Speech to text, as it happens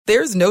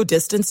There's no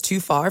distance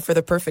too far for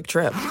the perfect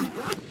trip.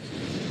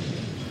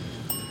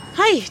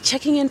 Hi,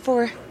 checking in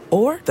for...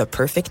 Or the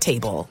perfect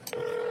table.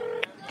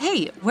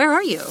 Hey, where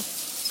are you?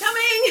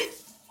 Coming!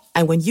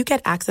 And when you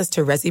get access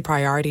to Resi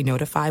Priority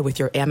Notify with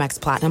your Amex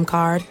Platinum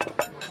card...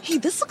 Hey,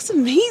 this looks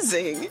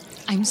amazing.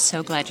 I'm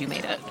so glad you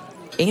made it.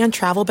 And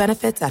travel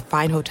benefits at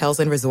fine hotels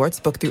and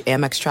resorts booked through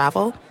Amex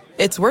Travel,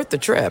 it's worth the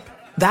trip.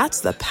 That's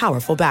the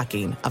powerful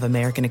backing of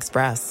American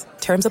Express.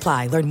 Terms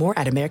apply. Learn more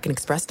at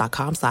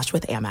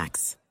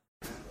americanexpress.com/withAmex.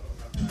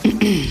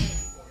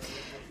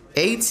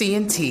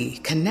 AT&T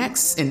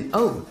connects an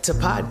ode to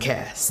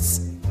podcasts.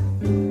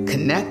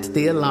 Connect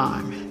the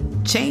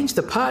alarm. Change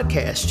the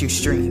podcast you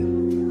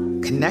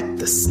stream. Connect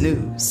the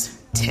snooze.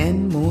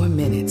 10 more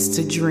minutes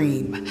to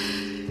dream.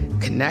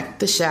 Connect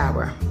the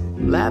shower.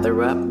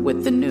 Lather up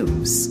with the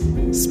news.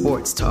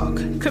 Sports talk,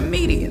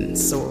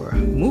 comedians, or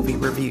movie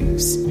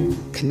reviews.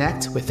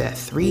 Connect with that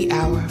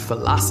 3-hour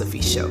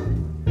philosophy show.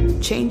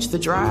 Change the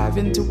drive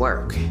into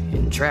work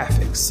in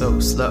traffic so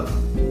slow.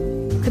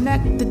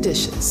 Connect the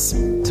dishes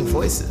to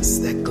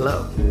voices that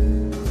glow.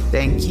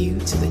 Thank you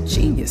to the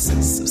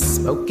geniuses of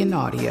spoken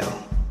audio.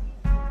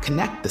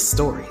 Connect the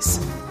stories.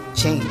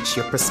 Change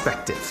your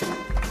perspective.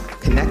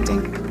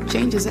 Connecting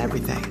changes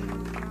everything.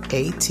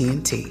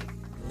 AT&T.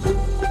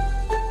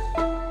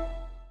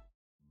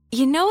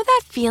 You know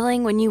that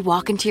feeling when you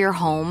walk into your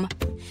home,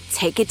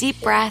 take a deep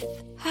breath,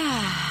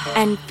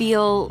 and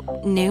feel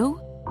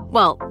new?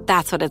 Well,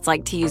 that's what it's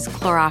like to use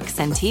Clorox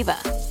Scentiva.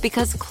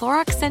 Because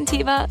Clorox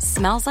Scentiva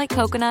smells like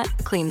coconut,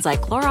 cleans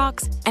like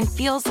Clorox, and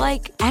feels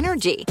like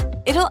energy.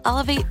 It'll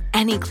elevate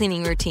any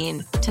cleaning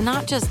routine to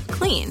not just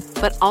clean,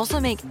 but also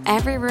make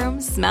every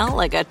room smell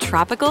like a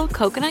tropical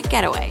coconut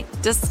getaway.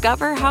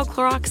 Discover how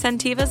Clorox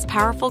Scentiva's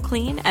powerful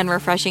clean and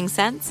refreshing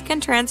scents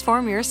can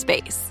transform your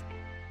space.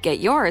 Get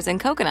yours in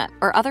coconut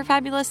or other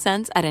fabulous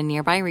scents at a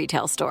nearby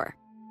retail store.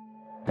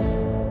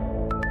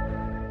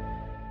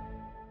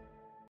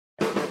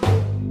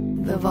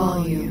 The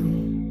volume.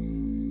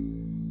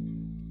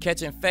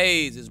 Catching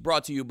Fades is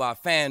brought to you by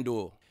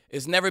FanDuel.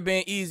 It's never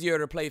been easier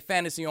to play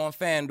fantasy on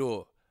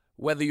FanDuel.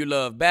 Whether you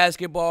love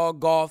basketball,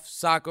 golf,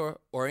 soccer,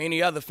 or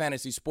any other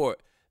fantasy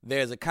sport,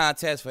 there's a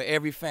contest for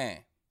every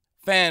fan.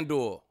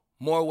 FanDuel,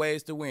 more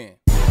ways to win.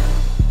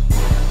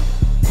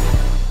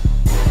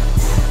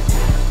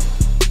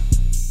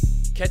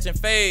 Catching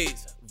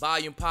Fades,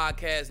 Volume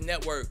Podcast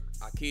Network.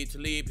 Aqib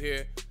Talib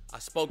here. I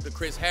spoke to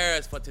Chris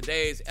Harris for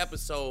today's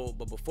episode,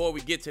 but before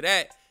we get to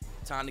that,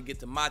 time to get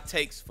to my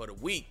takes for the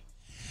week.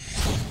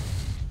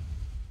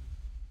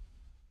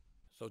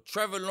 So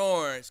Trevor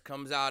Lawrence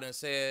comes out and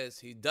says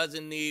he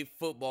doesn't need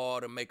football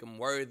to make him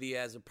worthy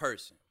as a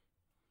person.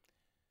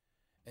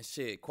 And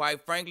shit,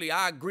 quite frankly,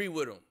 I agree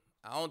with him.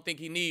 I don't think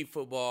he needs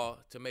football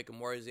to make him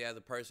worthy as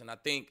a person. I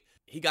think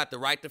he got the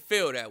right to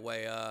feel that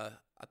way. I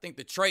think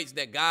the traits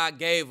that God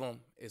gave him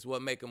is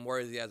what make him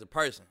worthy as a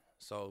person.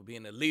 So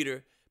being a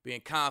leader,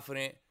 being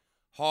confident,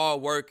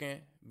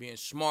 hardworking, being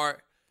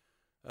smart.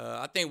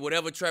 I think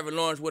whatever Trevor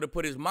Lawrence would have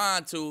put his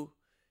mind to,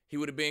 he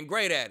would have been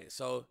great at it.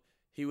 So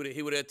he would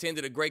have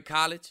attended a great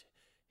college.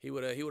 He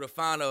would have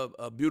found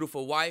a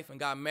beautiful wife and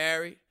got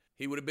married.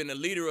 He would have been the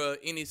leader of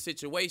any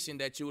situation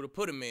that you would have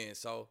put him in.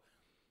 So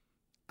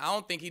I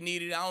don't think he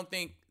needed it. I don't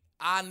think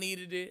I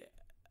needed it.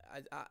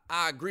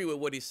 I agree with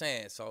what he's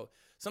saying. So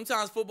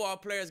sometimes football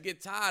players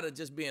get tired of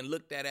just being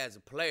looked at as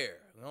a player.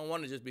 They don't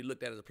want to just be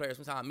looked at as a player.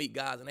 Sometimes I meet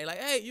guys and they like,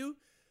 hey, you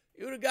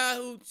the guy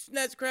who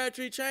snatched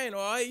Crabtree chain,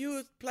 or hey,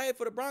 you played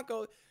for the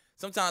Broncos.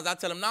 Sometimes I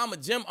tell them, no, I'm a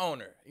gym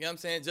owner. You know what I'm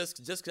saying? Just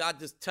because I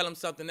just tell them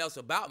something else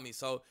about me.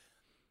 So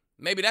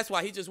maybe that's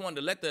why he just wanted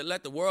to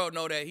let the world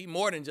know that he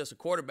more than just a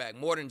quarterback,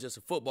 more than just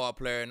a football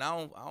player. And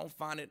I don't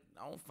find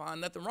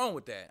nothing wrong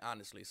with that,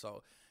 honestly.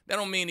 So that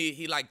don't mean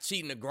he like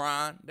cheating the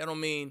grind. That don't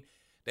mean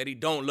that he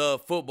don't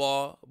love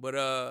football.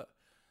 But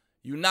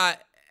you're not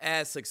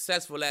as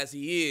successful as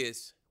he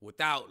is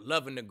without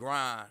loving the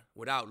grind,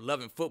 without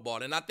loving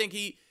football. And I think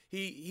he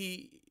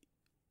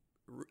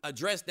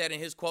addressed that in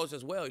his quotes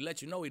as well. He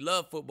let you know he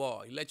loved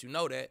football. He let you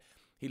know that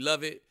he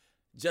loved it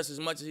just as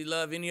much as he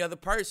loved any other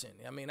person.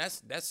 I mean,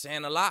 that's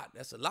saying a lot.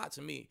 That's a lot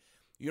to me.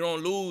 You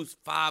don't lose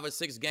 5 or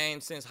 6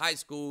 games since high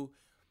school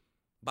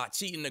by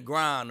cheating the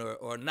grind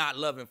or not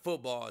loving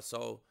football.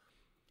 So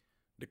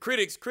the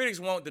critics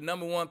want the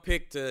number 1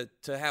 pick to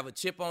have a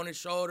chip on his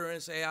shoulder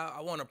and say,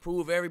 I want to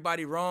prove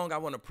everybody wrong. I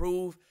want to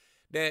prove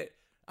that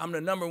I'm the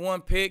number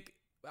 1 pick.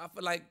 I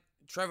feel like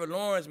Trevor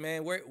Lawrence,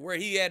 man, where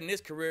he at in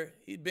his career,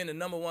 he's been the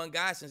number 1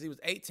 guy since he was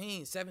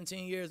 18,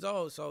 17 years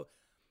old. So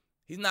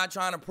he's not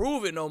trying to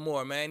prove it no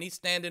more, man. He's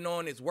standing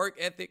on his work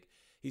ethic.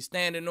 He's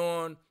standing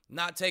on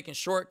not taking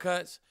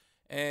shortcuts.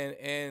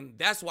 And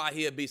that's why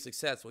he'll be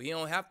successful. He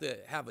don't have to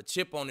have a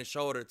chip on his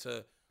shoulder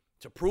to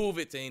prove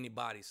it to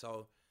anybody.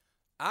 So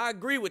I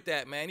agree with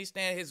that, man. He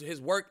stands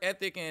his work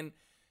ethic and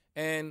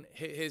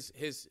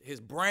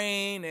his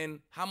brain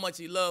and how much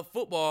he loves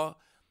football.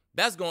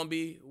 That's going to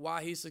be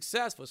why he's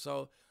successful.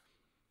 So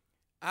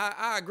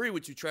I agree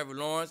with you, Trevor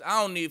Lawrence.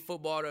 I don't need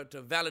football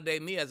to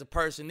validate me as a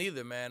person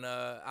either, man.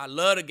 I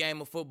love the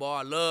game of football.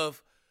 I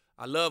love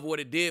I love what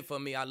it did for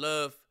me. I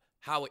love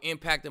how it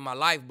impacted my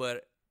life,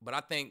 but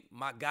I think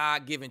my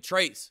God-given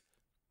traits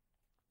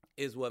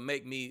is what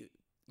make me,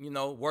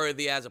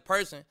 worthy as a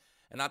person.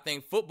 And I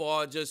think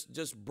football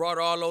just brought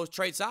all those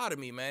traits out of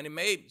me, man.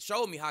 It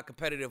showed me how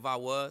competitive I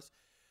was.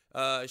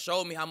 It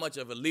showed me how much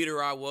of a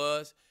leader I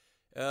was.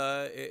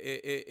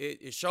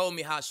 It showed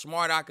me how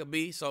smart I could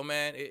be. So,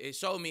 man, it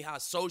showed me how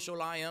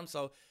social I am.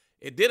 So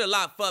it did a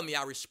lot for me.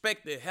 I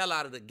respect the hell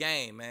out of the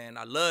game, man.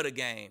 I love the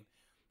game.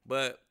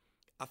 But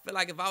I feel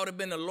like if I would have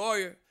been a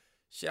lawyer,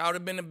 I would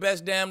have been the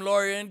best damn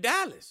lawyer in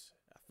Dallas.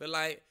 I feel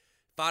like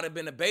if I'd have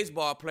been a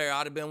baseball player,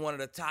 I'd have been one of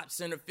the top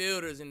center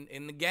fielders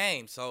in the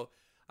game. So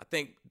I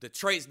think the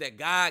traits that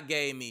God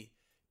gave me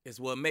is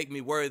what make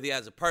me worthy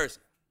as a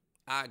person.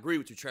 I agree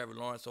with you, Trevor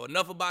Lawrence. So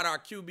enough about our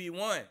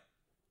QB1.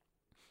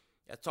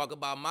 Let's talk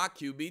about my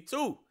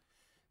QB2,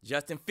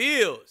 Justin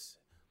Fields.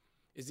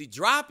 Is he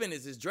dropping?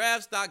 Is his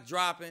draft stock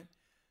dropping?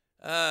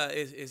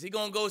 Is he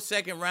going to go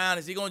second round?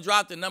 Is he going to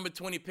drop the number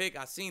 20 pick?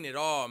 I've seen it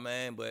all,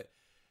 man, but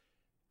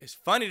it's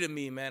funny to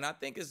me, man. I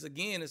think it's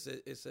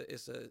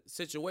a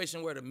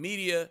situation where the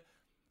media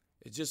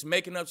is just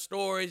making up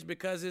stories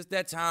because it's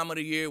that time of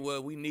the year where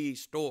we need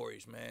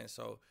stories, man.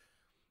 So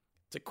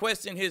to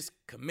question his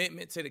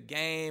commitment to the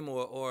game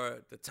or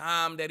the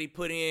time that he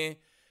put in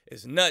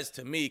is nuts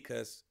to me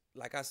because,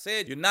 like I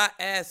said, you're not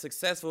as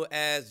successful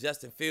as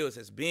Justin Fields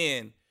has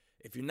been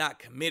if you're not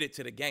committed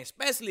to the game,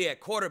 especially at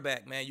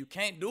quarterback, man. You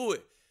can't do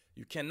it.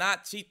 You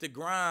cannot cheat the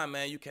grind,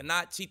 man. You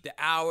cannot cheat the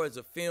hours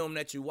of film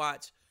that you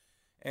watch.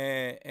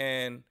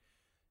 And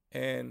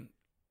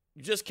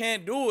you just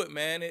can't do it,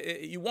 man.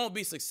 You won't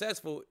be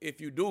successful if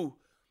you do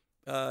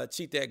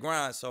cheat that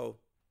grind. So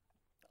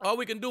all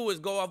we can do is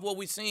go off what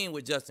we've seen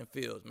with Justin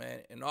Fields,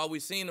 man. And all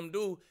we've seen him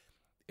do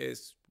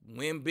is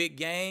win big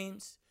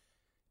games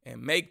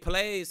and make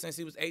plays since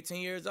he was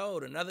 18 years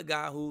old. Another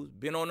guy who's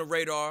been on the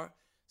radar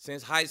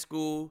since high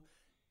school,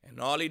 and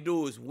all he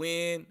do is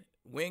win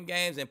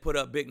games and put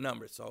up big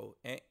numbers. So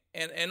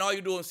and all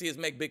you do and see is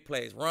make big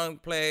plays, run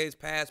plays,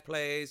 pass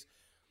plays.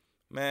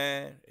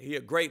 Man, he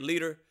a great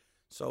leader.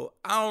 So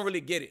I don't really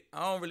get it.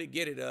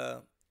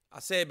 I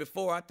said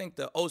before, I think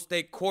the O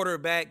State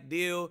quarterback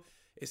deal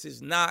is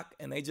his knock,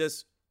 and they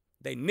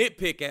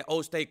nitpick at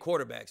O State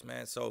quarterbacks,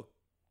 man. So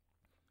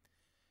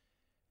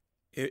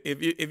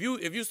if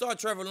you saw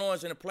Trevor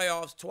Lawrence in the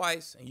playoffs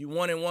twice and you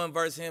 1-1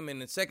 versus him,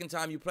 and the second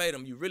time you played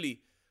him, you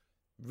really,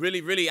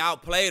 really, really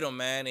outplayed him,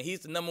 man. And he's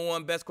the number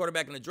one best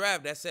quarterback in the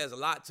draft. That says a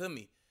lot to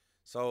me.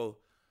 So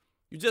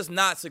you're just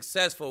not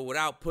successful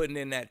without putting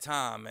in that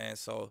time, man.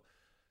 So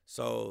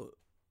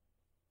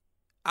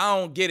I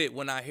don't get it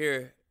when I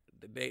hear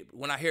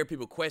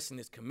people question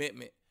his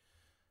commitment.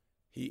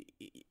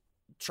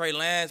 Trey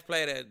Lance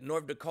played at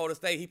North Dakota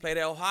State. He played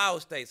at Ohio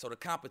State, so the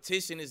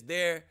competition is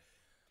there.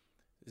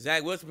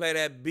 Zach Wilson played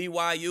at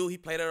BYU. He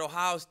played at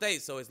Ohio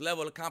State, so his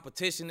level of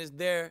competition is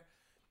there.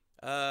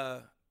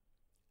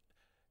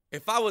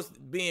 If I was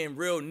being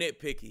real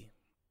nitpicky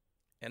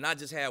and I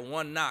just had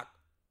one knock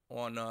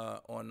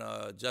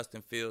on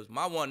Justin Fields,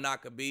 my one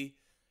knock could be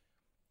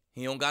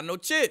he don't got no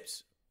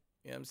chips.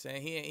 You know what I'm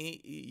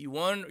saying? You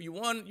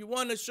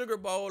won the Sugar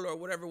Bowl or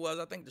whatever it was.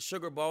 I think the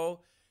Sugar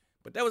Bowl.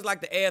 But that was like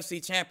the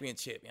AFC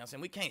Championship. You know what I'm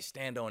saying? We can't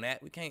stand on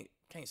that. We can't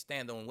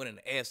stand on winning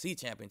the AFC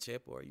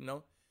Championship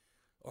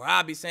or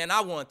I'll be saying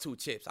I won 2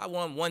 chips. I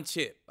won 1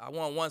 chip. I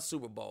won 1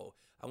 Super Bowl.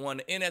 I won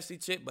the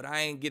NFC chip, but I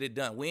ain't get it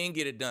done. We ain't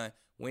get it done.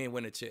 We ain't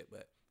win a chip.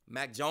 But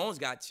Mac Jones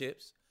got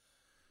chips.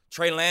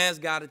 Trey Lance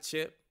got a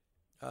chip.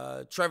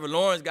 Trevor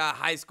Lawrence got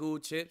high school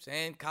chips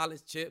and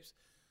college chips.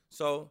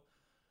 So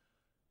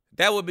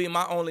that would be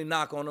my only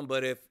knock on him.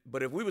 But if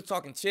we were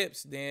talking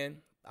chips, then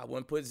I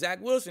wouldn't put Zach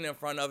Wilson in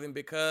front of him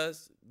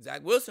because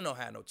Zach Wilson don't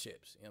have no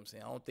chips. You know what I'm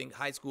saying? I don't think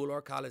high school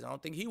or college, I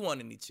don't think he won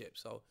any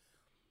chips. So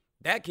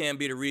that can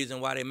be the reason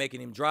why they're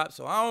making him drop.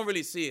 So I don't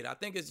really see it. I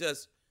think it's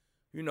just,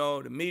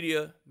 the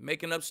media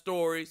making up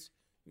stories,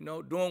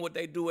 doing what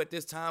they do at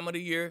this time of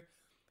the year.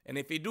 And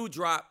if he do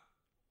drop,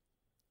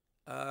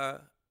 I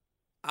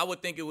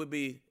would think it would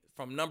be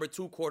from number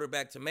 2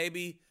 quarterback to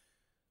maybe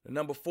the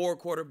number 4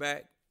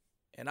 quarterback.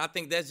 And I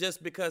think that's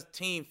just because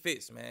team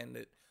fits, man.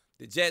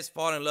 The Jets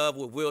fall in love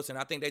with Wilson.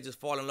 I think they just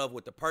fall in love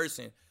with the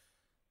person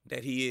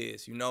that he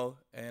is,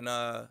 And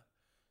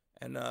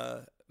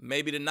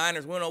maybe the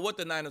Niners, we don't know what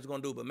the Niners are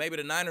going to do, but maybe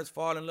the Niners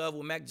fall in love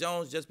with Mac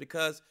Jones just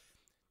because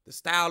the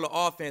style of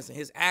offense and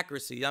his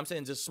accuracy. I'm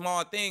saying just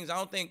small things. I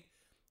don't think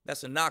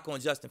that's a knock on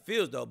Justin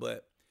Fields, though.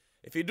 But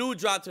if he do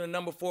drop to the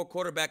number 4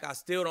 quarterback, I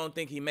still don't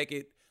think he make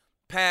it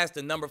past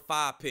the number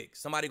 5 pick.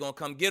 Somebody going to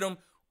come get him,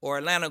 or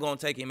Atlanta going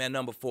to take him at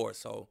number 4.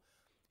 So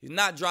he's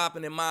not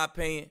dropping, in my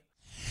opinion.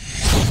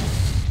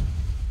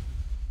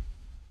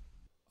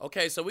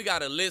 Okay, so we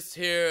got a list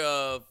here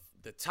of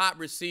the top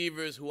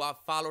receivers who I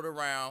followed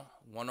around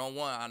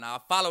one-on-one. And I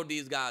followed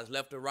these guys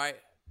left to right.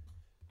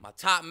 My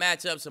top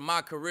matchups in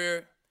my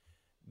career.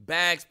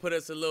 Bags put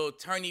us a little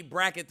tourney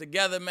bracket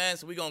together, man.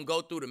 So we're going to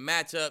go through the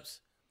matchups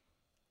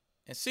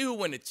and see who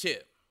win the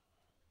chip.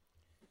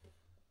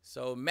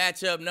 So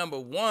matchup number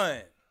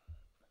 1,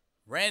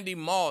 Randy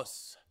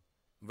Moss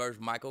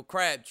versus Michael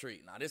Crabtree.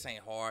 Now, this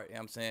ain't hard, you know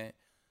what I'm saying?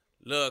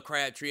 Love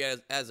Crabtree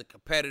as a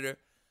competitor,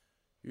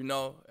 you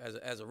know,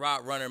 as a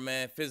route runner,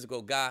 man,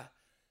 physical guy.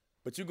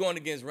 But you going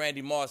against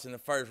Randy Moss in the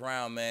first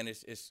round, man,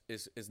 it's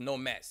no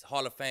match.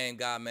 Hall of Fame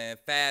guy, man,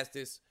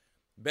 fastest,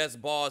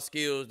 best ball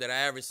skills that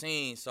I ever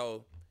seen.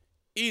 So,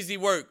 easy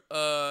work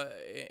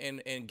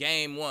in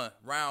game one,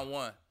 round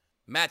one,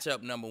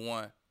 matchup number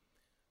one.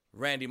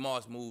 Randy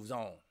Moss moves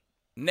on.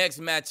 Next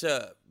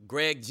matchup,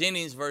 Greg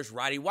Jennings versus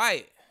Roddy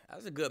White.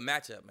 That's a good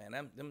matchup,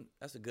 man.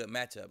 That's a good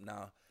matchup.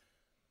 Now,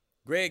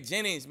 Greg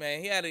Jennings,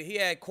 man, he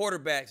had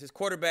quarterbacks. His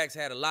quarterbacks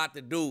had a lot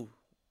to do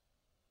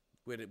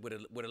with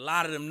a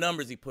lot of them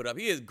numbers he put up.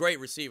 He is a great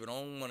receiver. I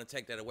don't want to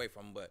take that away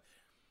from him, but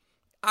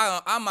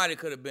I might have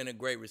could have been a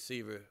great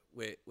receiver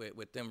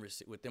with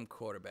them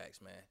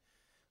quarterbacks, man.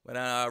 But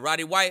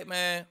Roddy White,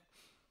 man,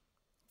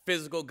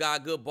 physical guy,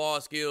 good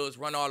ball skills,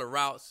 run all the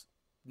routes.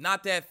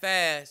 Not that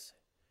fast.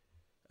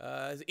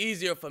 It's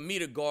easier for me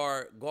to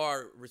guard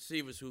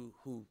receivers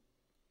who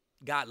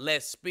got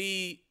less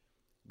speed.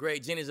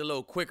 Greg Jennings a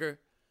little quicker,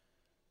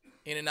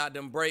 in and out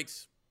them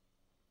breaks.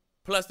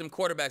 Plus them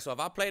quarterbacks. So if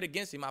I played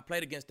against him, I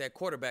played against that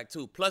quarterback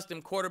too. Plus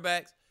them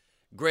quarterbacks,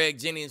 Greg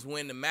Jennings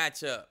win the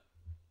matchup.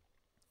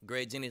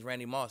 Greg Jennings,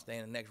 Randy Moss stay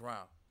in the next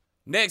round.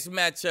 Next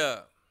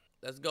matchup,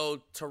 let's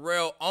go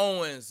Terrell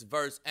Owens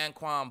versus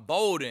Anquan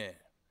Boldin.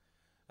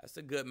 That's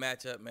a good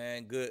matchup,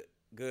 man.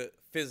 Good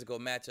physical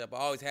matchup. I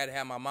always had to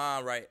have my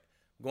mind right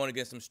going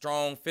against some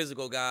strong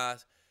physical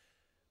guys.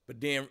 But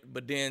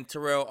then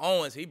Terrell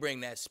Owens, he bring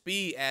that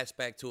speed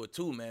aspect to it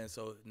too, man.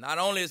 So not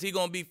only is he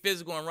gonna be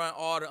physical and run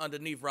all the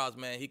underneath routes,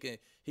 man,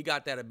 he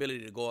got that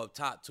ability to go up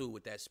top too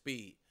with that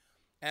speed.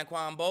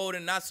 Anquan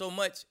Boldin, not so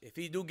much. If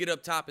he do get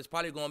up top, it's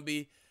probably gonna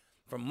be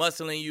from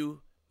muscling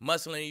you,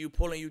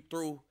 pulling you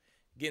through,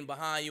 getting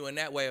behind you in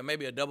that way, or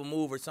maybe a double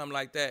move or something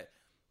like that.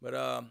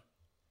 But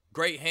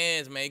great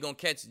hands, man. He gonna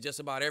catch just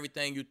about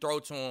everything you throw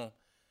to him.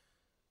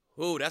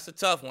 Ooh, that's a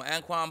tough one.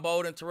 Anquan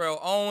Boldin, Terrell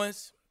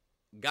Owens.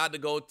 Got to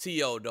go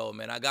T.O. though,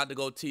 man. I got to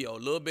go T.O. A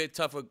little bit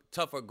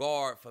tougher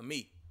guard for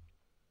me.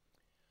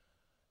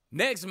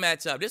 Next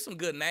matchup. There's some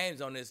good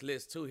names on this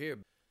list too here.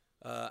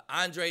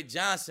 Andre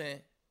Johnson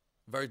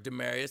versus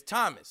Demaryius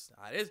Thomas.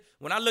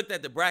 When I looked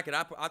at the bracket,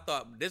 I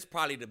thought this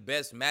probably the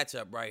best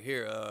matchup right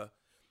here.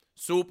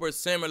 Super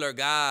similar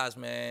guys,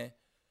 man.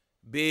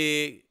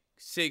 Big,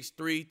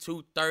 6'3",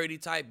 230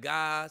 type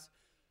guys.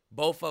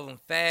 Both of them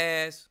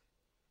fast.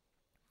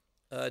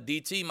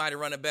 DT might have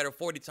run a better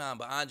 40 time,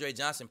 but Andre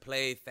Johnson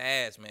played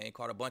fast, man. He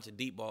caught a bunch of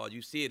deep balls.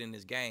 You see it in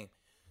this game.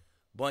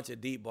 Bunch of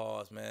deep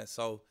balls, man.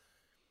 So,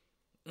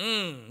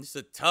 it's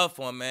a tough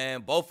one,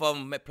 man. Both of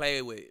them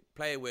played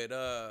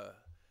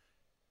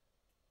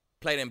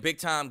in big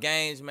time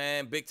games,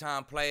 man. Big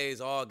time plays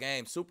all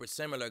games. Super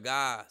similar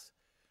guys.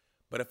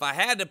 But if I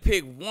had to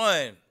pick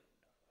one,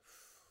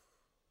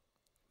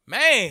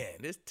 man,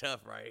 this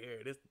tough right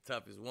here. This is the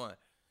toughest one.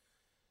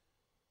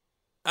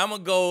 I'm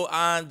going to go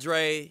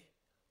Andre.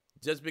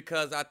 Just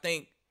because I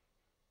think,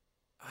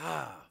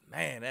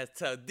 man, that's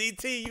tough.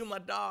 DT, you my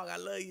dog. I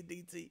love you,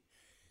 DT.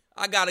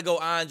 I got to go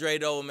Andre,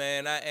 though,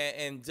 man.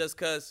 And just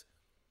because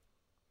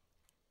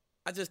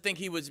I just think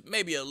he was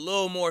maybe a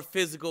little more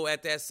physical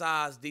at that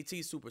size.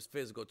 DT super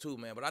physical, too,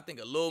 man. But I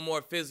think a little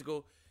more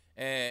physical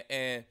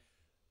and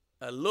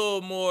a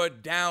little more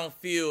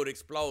downfield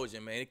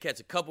explosion, man. He catch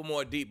a couple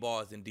more deep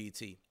balls than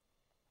DT.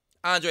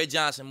 Andre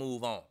Johnson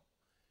move on.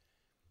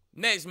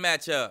 Next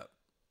matchup.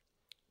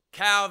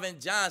 Calvin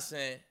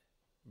Johnson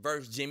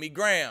versus Jimmy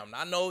Graham.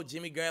 I know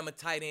Jimmy Graham a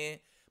tight end,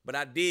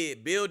 but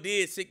Bill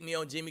did sick me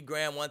on Jimmy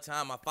Graham one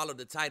time. I followed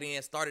the tight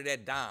end, started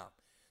at dime.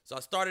 So I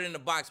started in the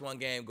box one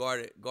game,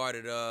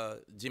 guarded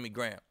Jimmy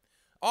Graham.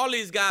 All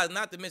these guys,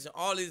 not to mention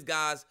all these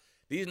guys,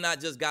 these are not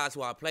just guys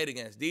who I played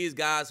against. These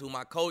guys who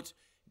my coach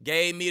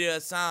gave me the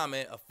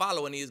assignment of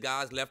following these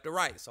guys left to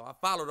right. So I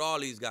followed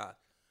all these guys.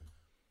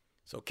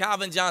 So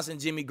Calvin Johnson,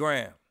 Jimmy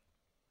Graham.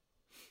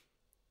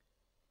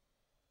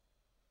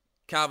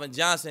 Calvin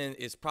Johnson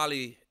is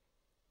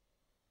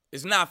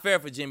it's not fair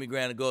for Jimmy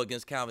Graham to go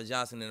against Calvin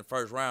Johnson in the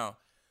first round,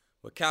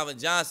 but Calvin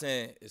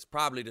Johnson is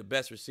probably the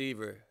best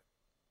receiver.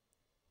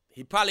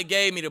 He probably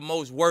gave me the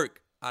most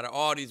work out of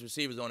all these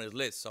receivers on his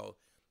list. So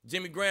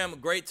Jimmy Graham, a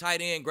great tight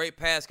end, great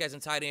pass catching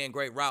tight end,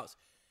 great routes,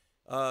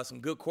 some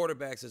good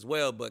quarterbacks as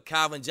well, but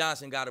Calvin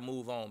Johnson got to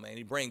move on, man.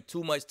 He brings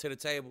too much to the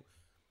table.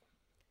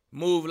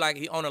 Move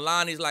like on the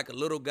line, he's like a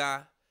little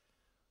guy.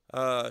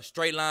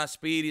 Straight line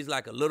speed, he's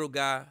like a little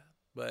guy.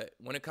 But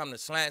when it comes to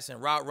slants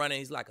and route running,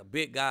 he's like a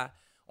big guy.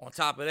 On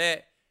top of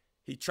that,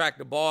 he tracked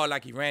the ball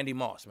like he Randy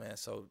Moss, man.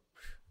 So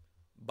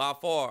by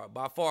far,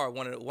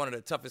 one of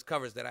the toughest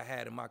covers that I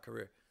had in my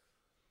career.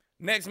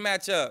 Next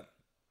matchup,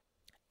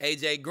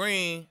 A.J.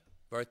 Green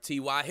versus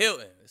T.Y.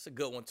 Hilton. It's a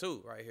good one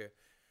too, right here.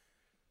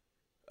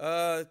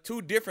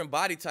 Two different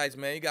body types,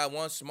 man. You got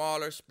one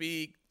smaller,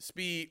 speed,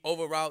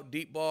 over route,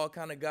 deep ball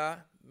kind of guy.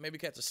 Maybe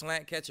catch a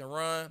slant, catch and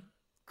run,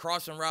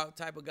 crossing route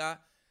type of guy.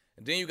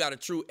 And then you got a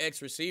true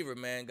X receiver,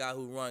 man, guy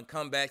who run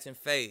comebacks and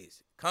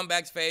fades.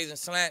 Comebacks, fades, and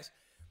slants.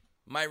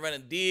 Might run a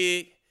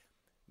dig,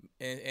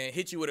 and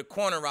hit you with a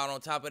corner route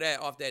on top of that,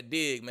 off that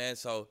dig, man.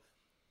 So,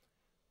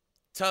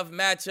 tough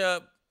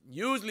matchup.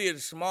 Usually the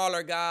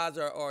smaller guys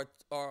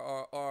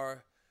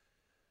are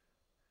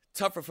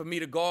tougher for me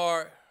to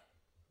guard.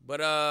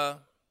 But I'm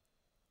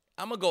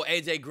going to go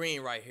A.J.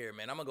 Green right here,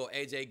 man. I'm going to go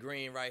A.J.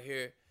 Green right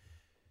here.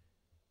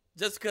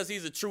 Just because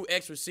he's a true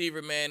X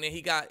receiver, man, and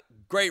he got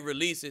great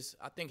releases.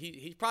 I think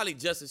he's probably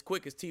just as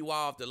quick as T.Y.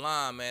 off the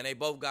line, man. They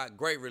both got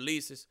great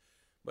releases.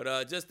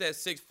 But just that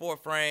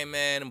 6'4" frame,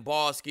 man, and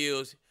ball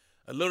skills,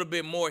 a little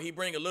bit more. He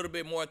bring a little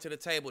bit more to the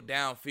table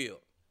downfield.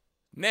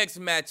 Next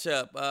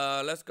matchup,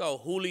 let's go.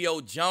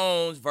 Julio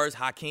Jones versus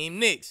Hakeem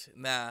Nicks.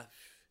 Now,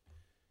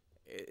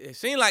 it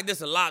seems like this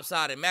is a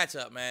lopsided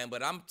matchup, man,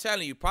 but I'm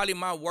telling you, probably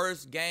my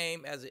worst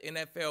game as an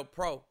NFL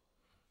pro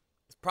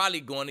is probably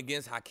going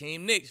against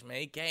Hakeem Nicks, man.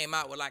 He came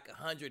out with like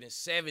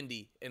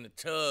 170 in the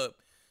tub,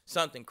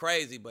 something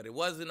crazy, but it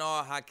wasn't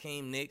all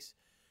Hakeem Nicks.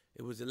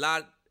 It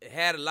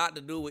had a lot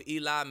to do with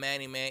Eli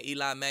Manning, man.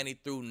 Eli Manning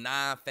threw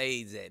 9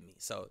 fades at me.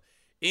 So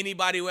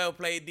anybody who ever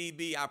played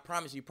DB, I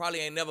promise you probably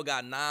ain't never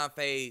got 9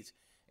 fades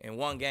in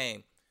one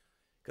game.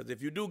 Because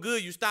if you do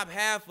good, you stop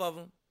half of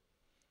them.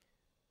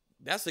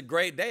 That's a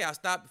great day. I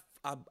stopped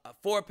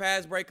 4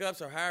 pass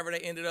breakups or however they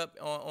ended up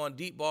on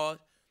deep balls.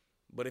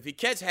 But if he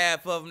catch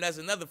half of them, that's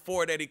another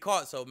 4 that he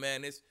caught. So,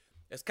 man, it's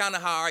kind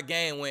of how our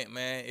game went,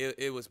 man.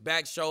 It was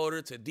back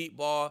shoulder to deep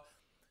ball.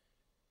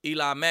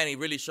 Eli Manning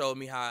really showed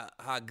me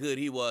how good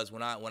he was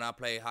when I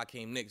played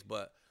Hakeem Nicks.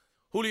 But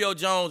Julio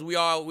Jones, we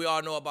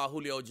all know about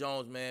Julio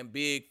Jones, man.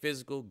 Big,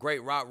 physical,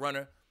 great route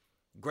runner,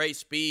 great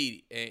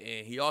speed,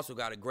 and he also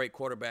got a great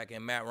quarterback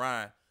in Matt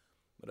Ryan.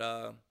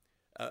 But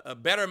a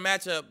better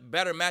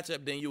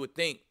matchup than you would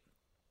think.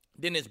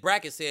 Than this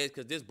bracket says,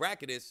 because this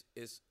bracket is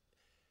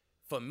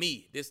for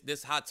me.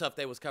 This how tough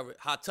they was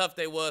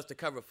to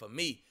cover for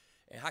me.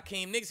 And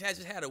Hakeem Nicks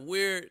just had a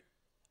weird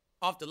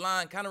off the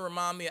line, kind of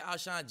remind me of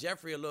Alshon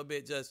Jeffrey a little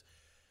bit, just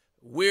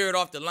weird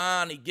off the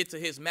line. He get to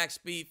his max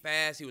speed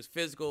fast. He was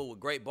physical with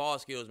great ball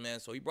skills, man.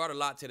 So he brought a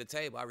lot to the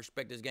table. I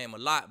respect this game a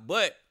lot.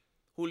 But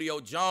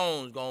Julio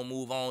Jones going to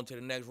move on to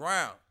the next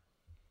round.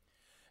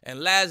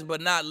 And last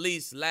but not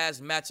least,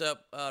 last matchup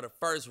of the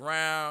first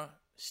round,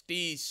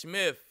 Steve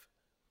Smith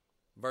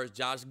versus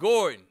Josh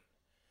Gordon.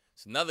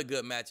 It's another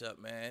good matchup,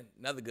 man.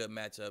 Another good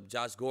matchup.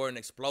 Josh Gordon,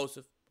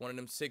 explosive, one of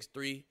them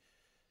 6'3",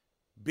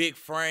 big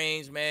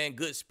frames, man,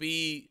 good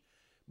speed.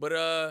 But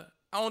I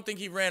don't think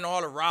he ran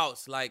all the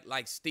routes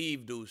like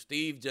Steve do.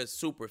 Steve just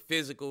super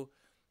physical.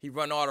 He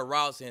run all the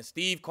routes, and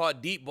Steve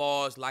caught deep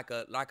balls like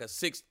a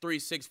 6'3",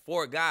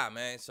 6'4" guy,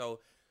 man. So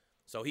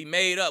he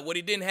made up. What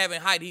he didn't have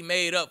in height, he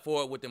made up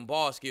for it with them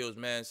ball skills,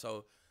 man.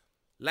 So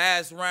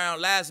last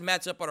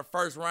matchup of the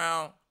first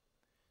round,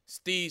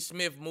 Steve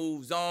Smith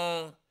moves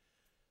on.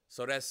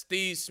 So that's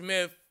Steve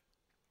Smith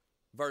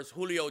versus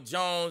Julio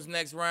Jones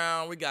next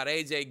round. We got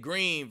A.J.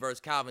 Green versus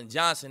Calvin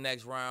Johnson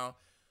next round.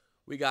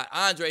 We got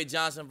Andre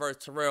Johnson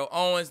versus Terrell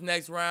Owens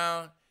next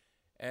round.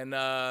 And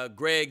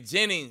Greg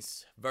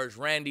Jennings versus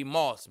Randy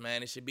Moss,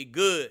 man. It should be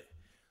good.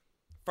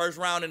 First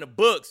round in the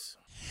books.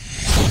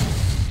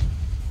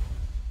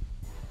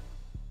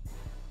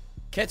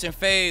 Catching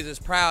Fades is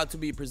proud to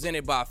be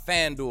presented by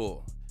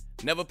FanDuel.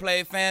 Never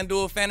played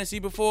FanDuel Fantasy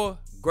before?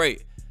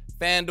 Great.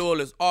 FanDuel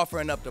is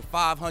offering up to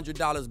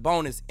 $500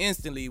 bonus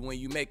instantly when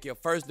you make your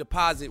first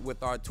deposit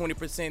with our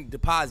 20%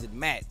 deposit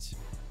match.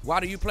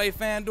 Why do you play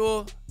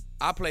FanDuel?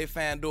 I play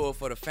FanDuel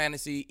for the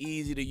fantasy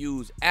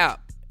easy-to-use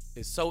app.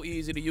 It's so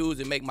easy to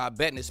use and make my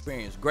betting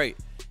experience great.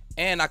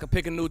 And I can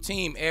pick a new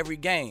team every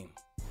game.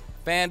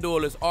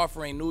 FanDuel is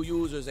offering new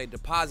users a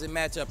deposit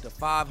match up to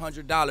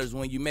 $500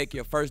 when you make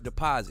your first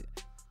deposit.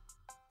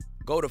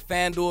 Go to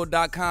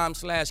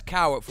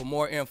FanDuel.com/coward for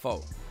more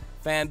info.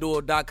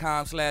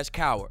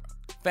 FanDuel.com/coward.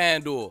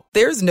 FanDuel.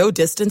 There's no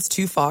distance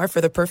too far for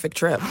the perfect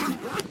trip.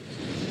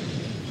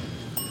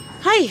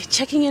 Hi,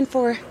 checking in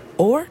for...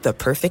 Or the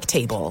perfect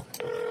table.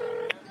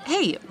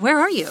 Hey, where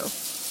are you?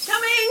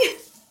 Coming!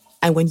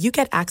 And when you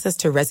get access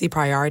to Resi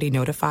Priority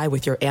Notify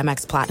with your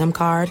Amex Platinum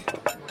card...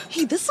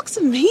 Hey, this looks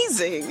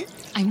amazing!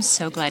 I'm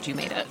so glad you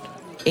made it.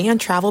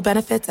 And travel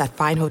benefits at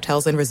fine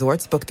hotels and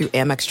resorts booked through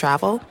Amex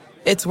Travel,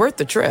 it's worth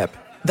the trip.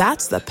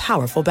 That's the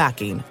powerful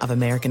backing of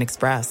American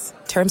Express.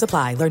 Terms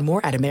apply. Learn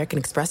more at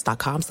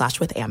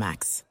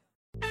americanexpress.com/withAmex.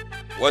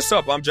 What's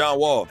up? I'm John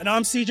Wall. And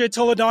I'm CJ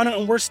Toledano,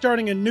 and we're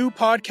starting a new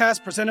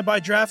podcast presented by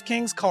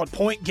DraftKings called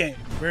Point Game.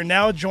 We're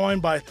now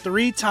joined by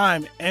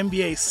 3-time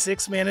NBA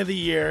Sixth Man of the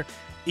Year,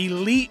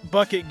 elite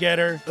bucket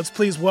getter. Let's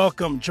please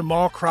welcome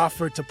Jamal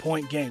Crawford to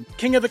Point Game.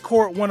 King of the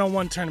Court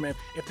one-on-one tournament.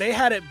 If they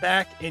had it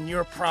back in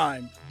your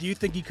prime, do you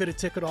think you could have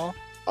took it all?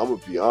 I'm going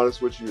to be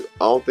honest with you.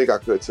 I don't think I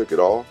could have took it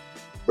all,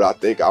 but I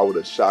think I would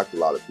have shocked a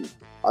lot of people.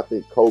 I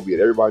think Kobe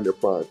and everybody in their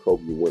prime,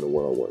 Kobe would win a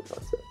one-on-one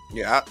contest.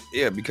 Yeah,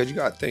 because you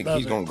got to think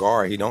he's going to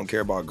guard. He don't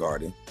care about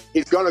guarding.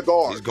 He's going to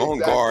guard. He's going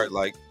to guard.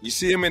 Like, you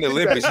see him in the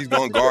Olympics, he's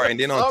going to guard. And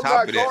then on top of that.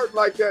 I'm not guarding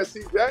like that,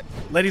 see that?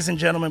 Ladies and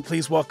gentlemen,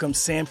 please welcome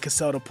Sam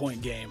Cassell to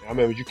Point Game. I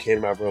remember you came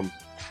in my room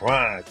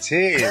crying,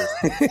 tears,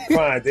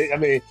 crying. I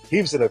mean,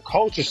 he was in a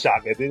culture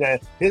shock. And then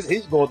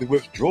he's going through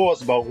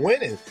withdrawals about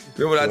winning.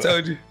 Remember what I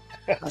told you?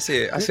 I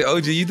said,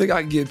 OG, you think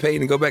I can get paid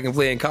and go back and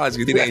play in college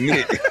because it ain't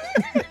it?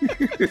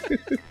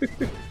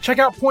 Check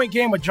out Point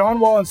Game with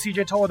John Wall and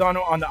CJ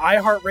Toledano on the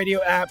iHeartRadio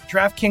app,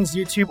 DraftKings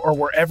YouTube, or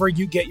wherever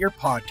you get your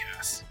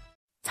podcasts.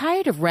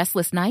 Tired of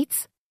restless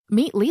nights?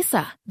 Meet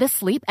Leesa, the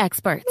sleep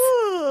experts.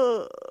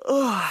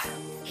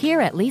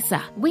 Here at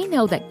Leesa, we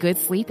know that good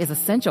sleep is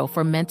essential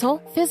for mental,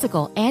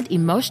 physical, and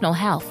emotional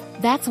health.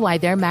 That's why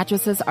their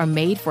mattresses are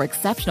made for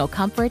exceptional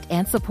comfort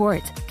and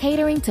support,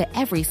 catering to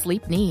every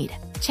sleep need.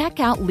 Check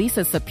out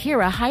Leesa's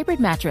Sapira Hybrid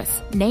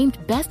Mattress, named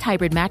Best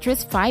Hybrid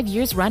Mattress 5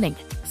 years running.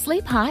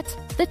 Sleep hot?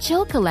 The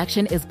Chill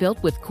Collection is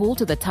built with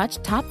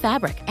cool-to-the-touch top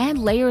fabric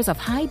and layers of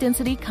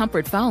high-density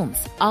comfort foams,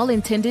 all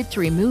intended to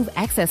remove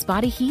excess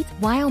body heat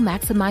while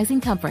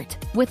maximizing comfort.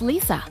 With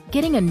Leesa,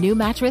 getting a new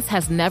mattress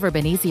has never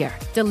been easier.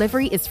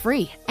 Delivery is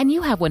free, and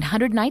you have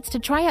 100 nights to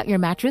try out your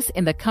mattress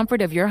in the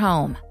comfort of your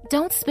home.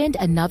 Don't spend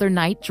another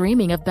night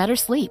dreaming of better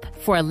sleep.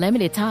 For a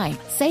limited time,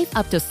 save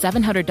up to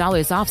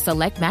 $700 off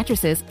select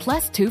mattresses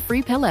plus 2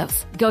 free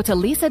pillows. Go to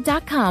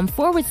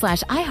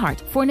leesa.com/iHeart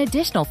for an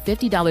additional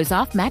 $50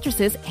 off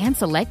mattresses and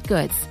select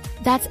goods.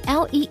 That's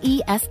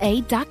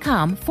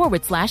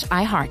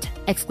LEESA.com/iHeart.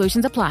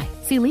 Exclusions apply.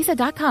 See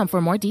leesa.com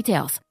for more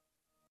details.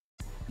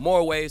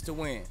 More ways to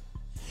win.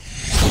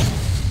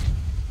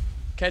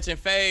 Catching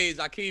Fades,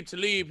 Aqib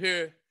Talib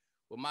here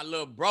with my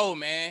little bro,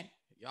 man.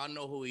 Y'all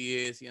know who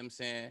he is, you know what I'm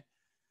saying?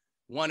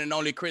 One and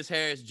only Chris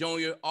Harris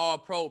Jr.,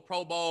 All-Pro,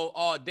 Pro Bowl,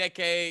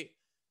 All-Decade,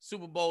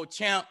 Super Bowl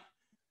champ.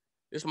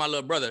 This is my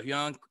little brother,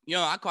 Young.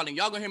 I call him,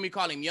 y'all gonna hear me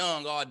call him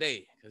Young all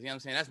day. Because, you know what I'm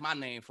saying, that's my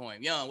name for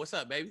him. Young, what's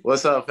up, baby?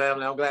 What's up,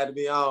 family? I'm glad to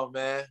be on,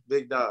 man.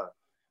 Big dog.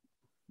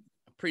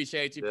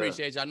 Appreciate you.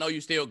 I know you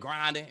still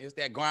grinding. It's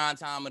that grind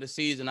time of the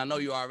season. I know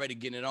you already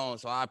getting it on,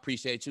 so I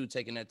appreciate you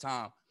taking that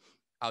time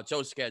out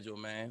your schedule,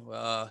 man.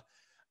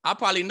 I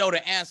probably know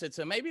the answer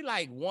to maybe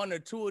like 1 or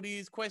 2 of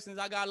these questions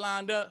I got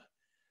lined up,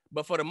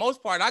 but for the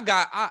most part, I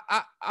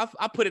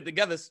put it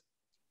together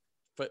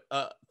for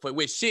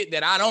with shit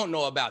that I don't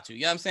know about you.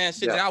 You know what I'm saying?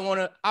 Shit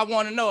that I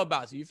wanna know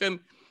about you. You feel me?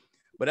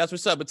 But that's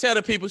what's up. But tell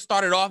the people,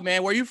 started off,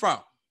 man. Where you from?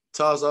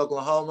 Tulsa,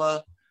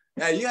 Oklahoma.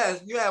 Yeah, you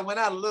had went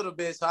out a little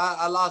bit, so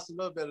I lost a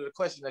little bit of the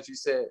question that you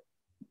said.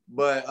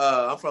 But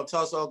I'm from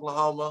Tulsa,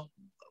 Oklahoma.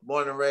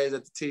 Born and raised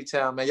at the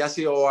T-Town, man. Y'all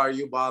see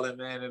ORU balling,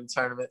 man, in the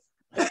tournament.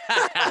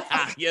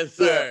 Yes,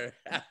 sir.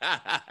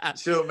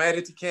 Sure, made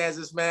it to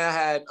Kansas, man. I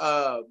had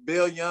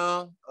Bill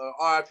Young,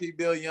 RIP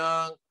Bill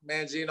Young,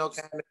 Mangino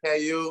came to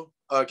KU,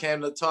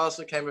 came to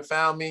Tulsa, came and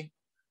found me.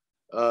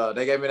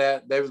 They gave me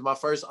that. They was my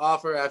first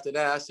offer. After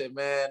that, I said,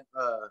 man,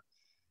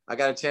 I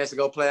got a chance to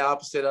go play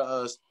opposite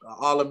of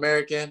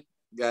All-American.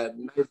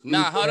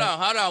 Nah, hold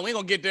on. We ain't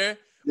gonna get there.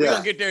 We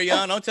gonna get there,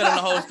 Young. Don't tell them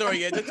the whole story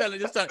yet. Just tell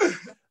them.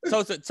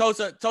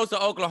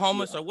 Tulsa,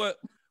 Oklahoma. So what,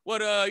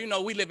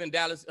 we live in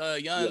Dallas.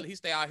 Young, he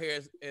stay out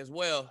here as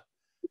well.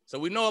 So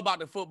we know about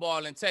the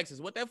football in Texas.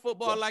 What that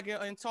football like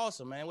in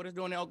Tulsa, man? What it's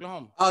doing in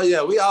Oklahoma? Oh,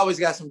 yeah. We always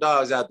got some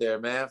dogs out there,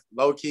 man.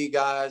 Low-key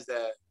guys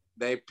that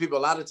people, a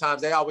lot of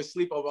times, they always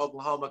sleep over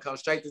Oklahoma, come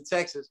straight to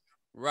Texas.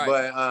 Right.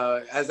 But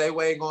as they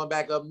way going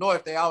back up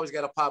north, they always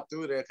got to pop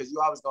through there because you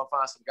always going to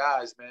find some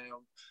guys, man.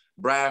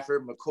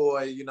 Bradford,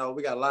 McCoy,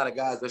 we got a lot of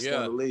guys that's in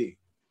the league.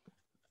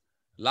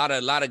 A lot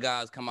of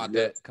guys come out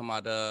them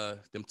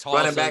Tulsa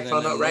running back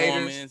from the Raiders.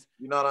 Normans.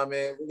 You know what I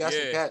mean? We got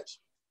some catch.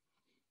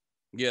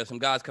 Yeah, some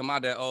guys come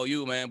out there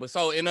OU, man. But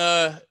so in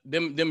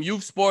them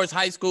youth sports,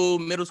 high school,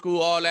 middle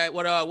school, all that,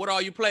 what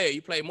all you play?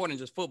 You play more than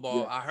just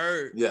football, yeah. I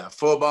heard. Yeah,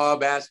 football,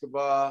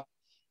 basketball,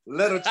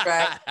 little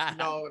track,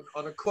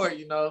 on the court,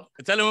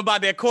 Tell them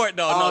about that court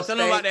though. Tell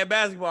them about that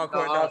basketball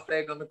court. All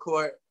state on the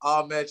court,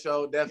 all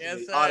metro,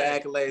 definitely all the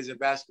accolades in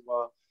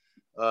basketball.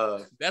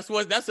 That's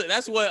what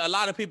a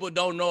lot of people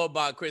don't know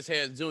about Chris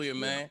Harris Jr.,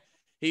 man.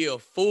 He a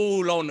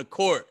fool on the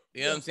court.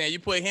 You know what I'm saying? You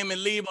put him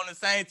and Lieb on the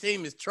same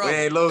team, it's trouble. We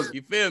ain't losing.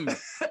 You feel me?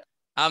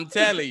 I'm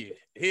telling you,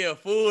 he a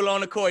fool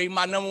on the court. He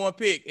my number 1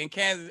 pick in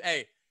Kansas.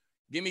 Hey,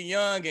 give me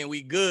Young and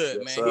we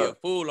good, man. Sir. He a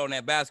fool on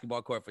that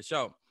basketball court for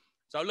sure.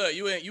 So look,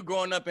 you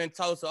growing up in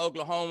Tulsa,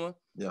 Oklahoma.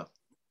 Yeah.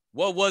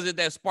 What was it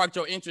that sparked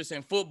your interest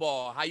in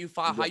football? How you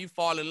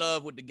fall in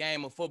love with the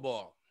game of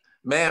football?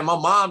 Man, my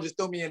mom just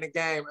threw me in the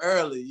game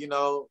early,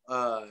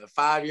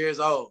 5 years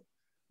old.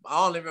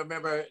 I only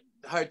remember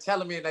her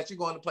telling me that you're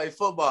going to play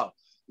football.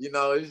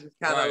 It's just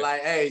kind of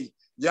like, hey,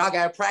 y'all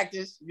got to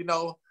practice, and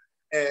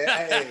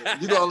hey,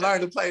 you're going to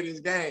learn to play this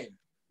game,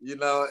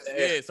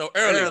 Yeah, so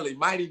early.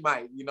 Mighty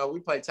Mike,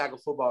 we play tackle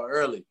football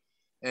early.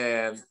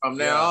 And from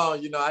there on,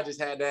 I just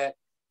had that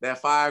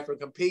fire for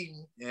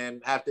competing.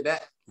 And after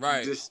that,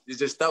 it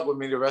just stuck with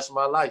me the rest of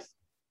my life.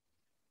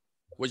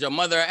 Was your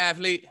mother an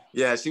athlete?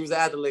 Yeah, she was an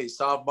athlete,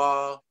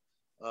 softball,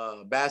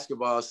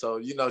 basketball.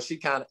 So,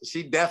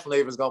 she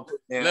definitely was going to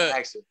put me in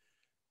action.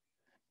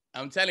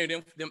 I'm telling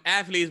you, them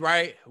athletes,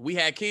 right? We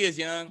had kids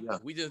young. Yeah.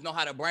 We just know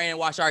how to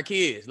brainwash our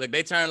kids. Look,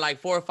 they turn like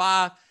 4 or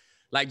 5.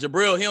 Like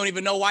Jabril, he don't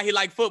even know why he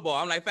like football.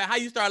 I'm like, how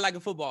you start liking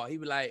football? He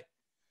be like,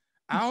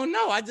 I don't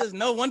know. I just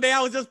know one day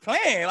I was just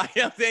playing. Like,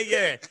 you know what I'm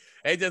saying?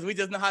 Yeah. We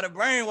just know how to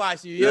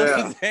brainwash you. You know what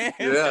I'm saying?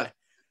 Yeah.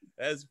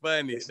 That's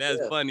funny.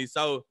 That's funny.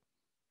 So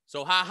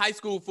how high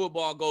school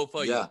football go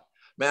for you? Yeah.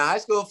 Man, high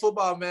school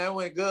football, man,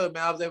 went good,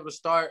 man. I was able to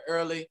start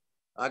early.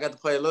 I got to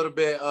play a little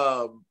bit.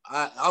 I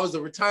was a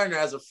returner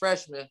as a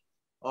freshman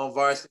on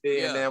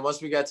varsity. And then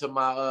once we got to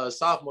my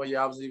sophomore year,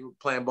 I was even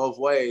playing both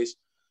ways.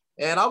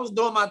 And I was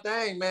doing my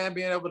thing, man,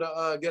 being able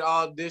to get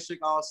all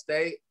district, all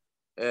state,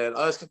 and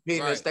us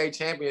competing in state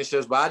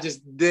championships. But I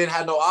just didn't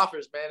have no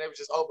offers, man. They were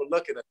just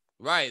overlooking it.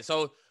 Right.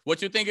 So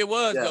what you think it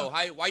was, though?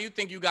 Why you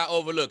think you got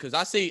overlooked? Because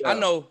I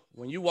know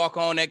when you walk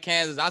on at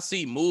Kansas, I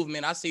see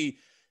movement. I see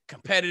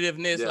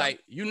competitiveness. Yeah.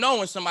 Like, you know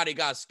when somebody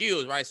got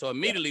skills, right? So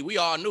immediately we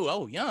all knew,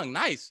 oh, Young,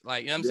 nice.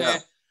 Like, you know what I'm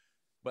saying?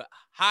 But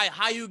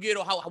how you get,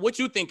 what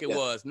you think it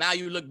was? Now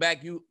you look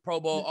back, you Pro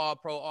Bowl, All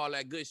Pro, all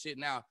that good shit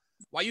now.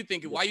 Why you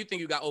think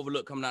you got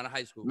overlooked coming out of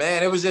high school?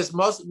 Man, it was just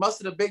most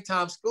of the big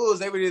time schools,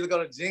 they would either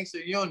go to Jinx or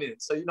Union.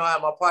 So you know I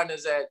have my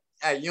partners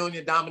at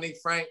Union, Dominique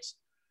Franks,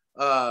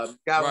 guy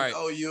with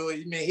OU.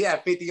 I mean, he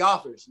had 50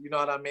 offers, you know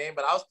what I mean?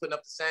 But I was putting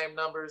up the same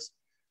numbers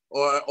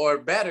or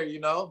better, you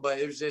know, but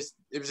it was just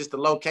the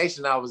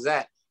location I was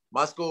at.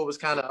 My school was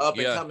kind of up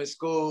and coming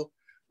school.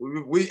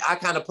 I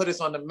kind of put us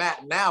on the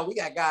map. Now we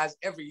got guys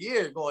every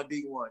year going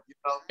D1, you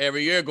know.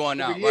 Every year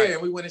going out, every year,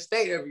 and we win a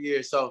state every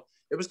year. So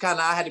it was kind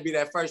of, I had to be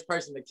that first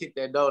person to kick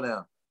that door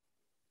down.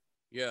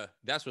 Yeah,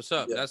 that's what's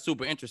up. Yeah. That's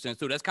super interesting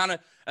too. That's kind of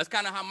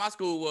how my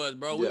school was,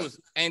 bro. We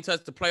ain't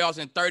touched the playoffs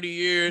in 30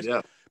 years.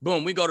 Yeah.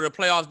 Boom, we go to the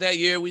playoffs that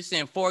year. We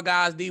send 4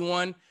 guys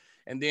D1,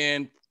 and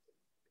then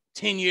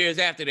 10 years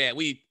after that,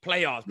 we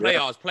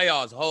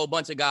playoffs, a whole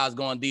bunch of guys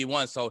going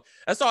D1. So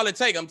that's all it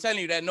takes. I'm telling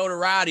you, that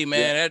notoriety,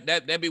 man,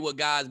 that be what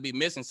guys be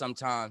missing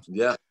sometimes.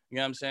 Yeah. You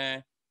know what I'm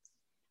saying?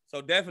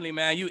 So definitely,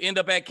 man, you end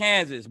up at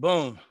Kansas.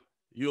 Boom.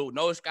 You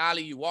know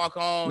Scally, you walk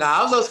on. Nah,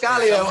 I was no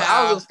Scally.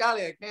 I was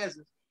Scally at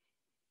Kansas.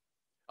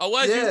 Oh,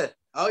 was you?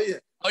 Oh, yeah.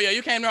 Oh, yeah,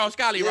 you came there on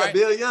Scally, right?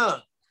 Bill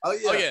Young. Oh,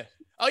 yeah.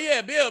 Oh,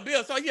 yeah,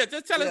 Bill. So, yeah,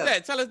 just tell us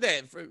that. Tell us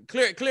that.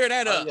 Clear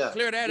that up.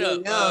 Clear that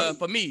up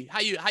for me. How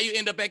you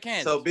end up at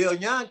Kansas? So, Bill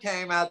Young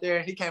came out there,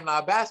 and he came to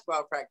our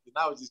basketball practice,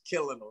 and I was just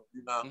killing him,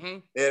 you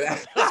know? Yeah.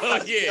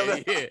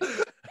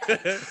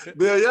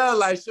 Bill Young,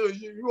 like, sure,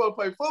 you want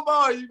to play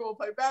football or you going to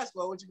play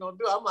basketball? What you going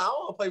to do? I'm like, I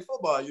want to play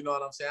football, you know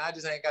what I'm saying? I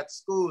just ain't got the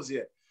schools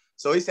yet.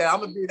 So, he said, I'm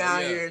going to be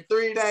down here in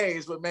 3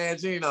 days with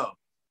Mangino.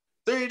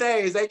 3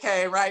 days, they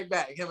came right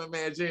back, him and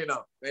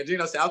Mangino.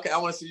 Mangino said, okay, I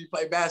want to see you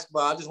play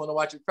basketball. I just want to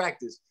watch you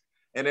practice.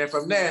 And then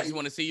from there, he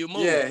want to see you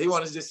move. Yeah, he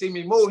wanted to just see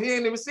me move. He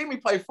didn't even see me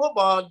play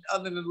football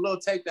other than the little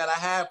tape that I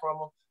had from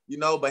him, you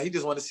know, but he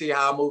just wanted to see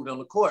how I moved on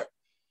the court.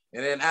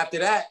 And then after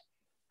that,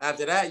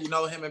 you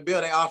know, him and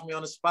Bill, they offered me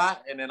on the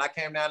spot. And then I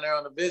came down there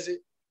on a visit.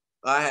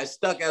 I had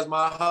Stuck as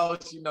my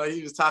host. You know,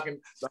 he was talking.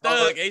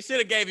 Stuck. They should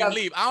have gave him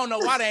leave. I don't know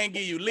why they ain't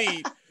give you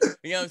leave.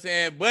 You know what I'm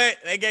saying? But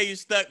they gave you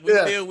Stuck. We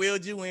still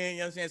willed you in. You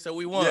know what I'm saying? So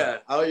we won. Yeah.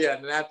 Oh, yeah.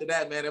 And then after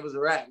that, man, it was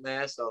a wrap,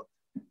 man. So,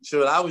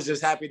 sure, I was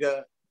just happy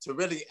to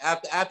really,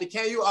 after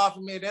KU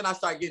offered me, then I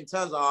started getting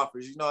tons of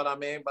offers. You know what I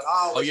mean? But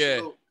I always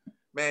salute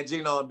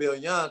Mangino and Bill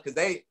Young because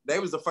they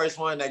was the first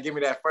one that gave me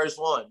that first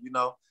one, you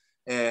know?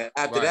 And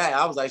after that,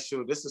 I was like,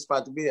 shoot, this is the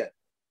spot to be at.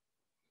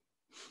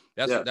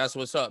 That's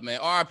what's up, man.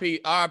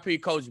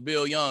 RP Coach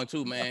Bill Young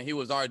too, man. He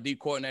was our D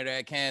coordinator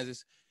at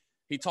Kansas.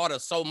 He taught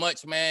us so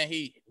much, man.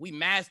 We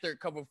mastered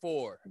cover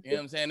 4. You know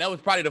what I'm saying? That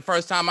was probably the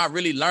first time I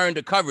really learned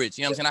the coverage.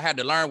 You know what I'm saying? I had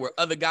to learn where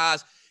other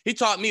guys. He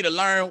taught me to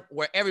learn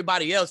where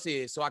everybody else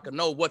is so I could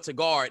know what to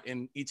guard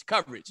in each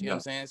coverage. You know what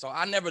I'm saying? So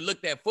I never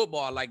looked at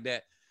football like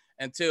that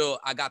until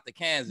I got to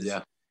Kansas.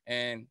 Yeah.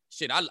 And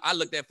shit, I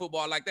looked at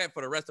football like that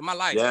for the rest of my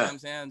life. You know what I'm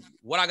saying?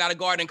 What I got to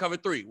guard in cover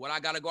 3, what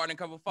I got to guard in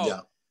cover 4.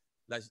 Yeah.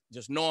 Like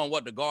just knowing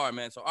what to guard,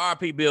 man. So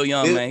RP Bill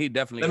Young, man, he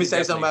definitely. Let me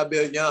say something about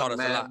Bill Young,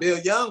 man. Bill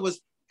Young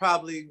was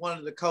probably one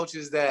of the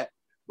coaches that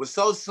was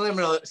so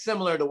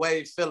similar to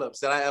Wade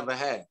Phillips that I ever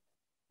had.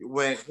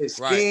 When his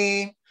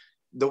scheme,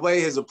 the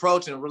way his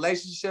approach and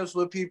relationships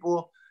with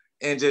people,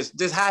 and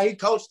just how he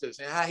coached us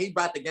and how he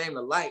brought the game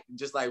to light and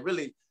just like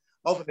really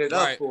opened it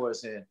up for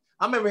us. And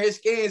I remember his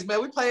schemes, man.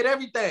 We played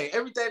everything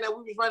that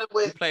we was running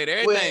with. We played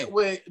everything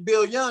with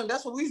Bill Young.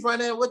 That's what we was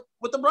running with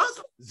the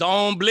Broncos.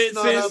 Zone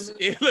blitzes,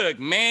 you know I mean? Look,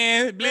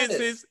 man,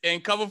 blitzes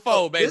and cover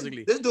 4,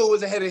 basically. This dude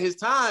was ahead of his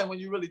time when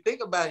you really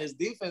think about his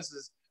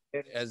defenses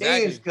and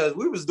schemes, because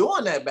we was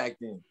doing that back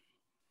then.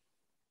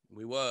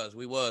 We was,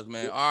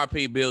 man.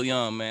 RP Bill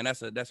Young, man.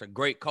 That's a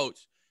great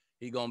coach.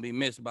 He gonna be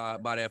missed by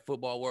that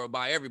football world,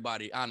 by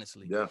everybody,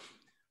 honestly. Yeah.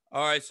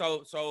 All right,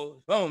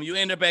 so boom, you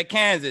end up at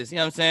Kansas. You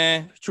know what I'm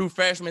saying? True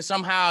freshman.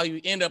 Somehow you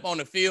end up on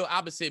the field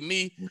opposite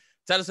me.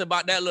 Tell us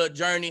about that little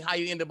journey. How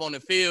you end up on the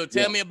field.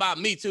 Tell me about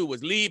me too.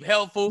 Was Lieb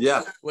helpful?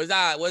 Yeah. Was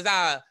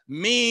I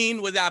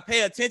mean? Was I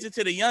pay attention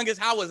to the youngest?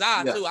 How was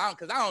I too?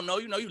 Because I don't know.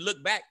 You know, you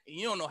look back and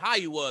you don't know how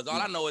you was. All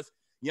I know is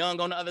Young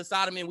on the other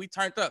side of me, and we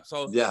turned up.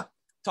 So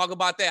talk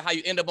about that. How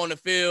you end up on the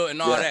field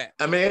and all that.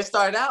 I mean, it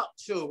started out.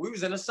 Sure, we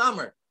was in the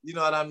summer. You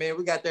know what I mean?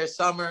 We got there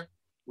summer.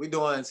 We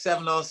doing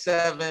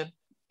 7-on-7.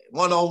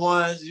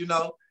 1-on-1s, you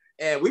know,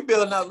 And we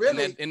building up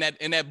really in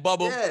that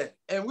bubble. Yeah,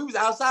 and we was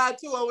outside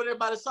too over there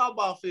by the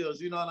softball fields.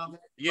 You know what I mean?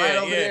 Yeah, right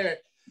over there.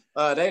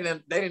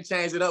 They didn't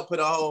change it up, put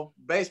a whole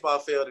baseball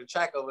field and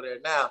track over there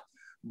now.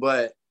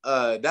 But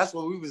that's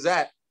where we was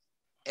at.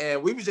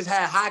 And we was just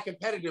had high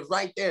competitive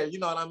right there. You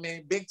know what I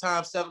mean? Big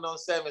time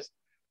 7-on-7s.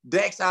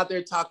 Dex out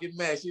there talking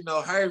mess. You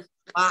know, her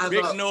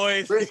big up,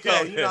 noise.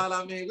 Briscoe, you know what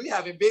I mean? We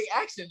having big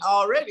action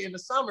already in the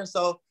summer.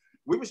 So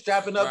we was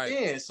strapping up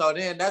then. So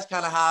then that's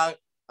kind of how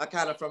I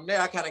kind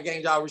of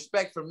gained y'all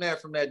respect from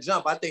that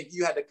jump. I think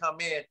you had to come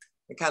in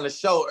and kind of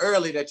show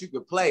early that you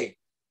could play.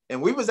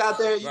 And we was out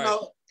there, you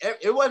know,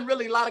 it wasn't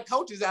really a lot of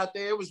coaches out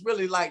there. It was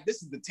really like,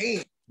 this is the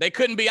team. They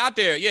couldn't be out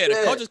there. Yeah,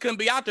 the coaches couldn't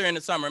be out there in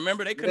the summer.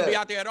 Remember, they couldn't be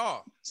out there at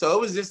all. So it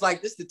was just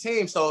like, this is the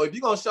team. So if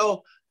you're going to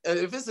show,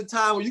 if it's a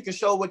time where you can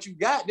show what you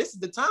got, this is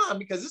the time,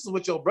 because this is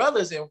what your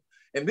brothers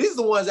and these are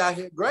the ones out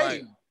here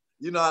grading. Right.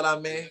 You know what I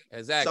mean?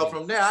 Exactly. So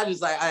from there, I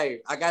just like, hey,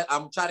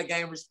 I'm trying to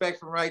gain respect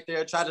from right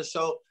there, try to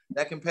show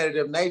that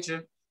competitive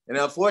nature. And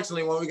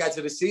unfortunately, when we got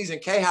to the season,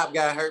 K-Hop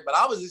got hurt, but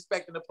I was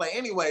expecting to play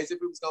anyways if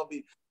it was going to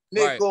be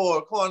nickel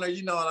or corner,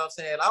 you know what I'm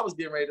saying? I was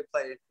getting ready to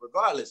play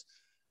regardless.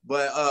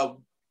 But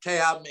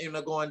K-Hop ended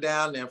up going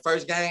down. And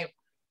first game,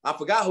 I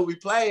forgot who we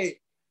played,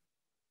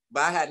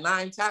 but I had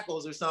 9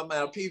 tackles or something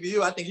at a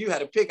PVU. I think you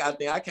had a pick out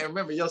there. I can't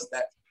remember your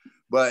stats.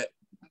 But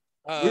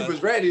we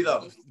was ready,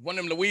 though. One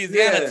of them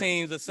Louisiana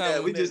teams or something.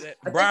 Yeah, we just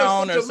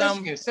Brown or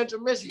something.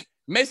 Central Michigan.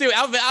 Maybe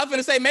I was going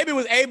to say maybe it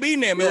was AB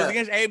Nim. It was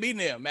against AB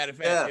Nim. Matter of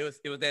fact,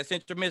 it was that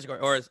Central Michigan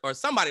or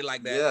somebody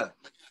like that. Yeah.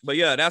 But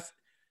yeah,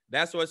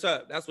 that's what's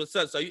up. That's what's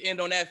up. So you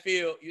end on that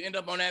field. You end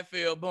up on that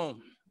field.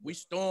 Boom. We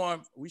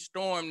stormed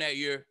that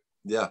year.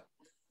 Yeah.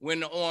 Win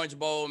the Orange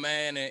Bowl,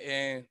 man,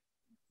 and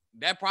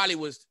that probably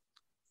was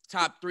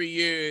top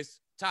 3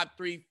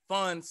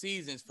 fun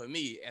seasons for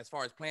me as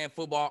far as playing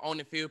football on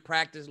the field,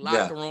 practice,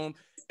 locker room,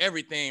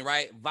 everything,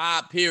 right?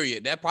 Vibe,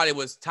 period. That probably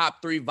was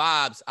top 3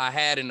 vibes I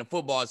had in the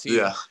football season.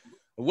 Yeah.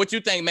 What you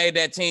think made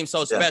that team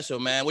so special,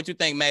 man? What you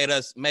think made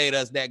us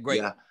that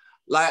great? Yeah.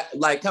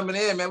 Like coming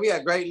in, man, we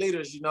had great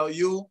leaders. You know,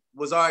 you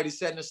was already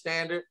setting the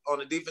standard on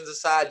the defensive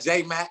side.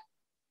 J-Mac,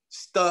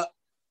 Stuck,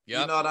 you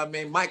know what I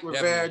mean? Mike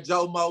Rivera,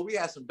 Joe Mo. We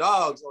had some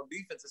dogs on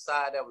defensive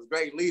side that was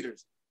great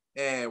leaders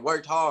and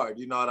worked hard,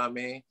 you know what I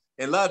mean?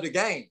 And loved the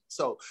game.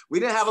 So we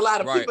didn't have a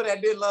lot of people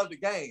that didn't love the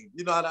game.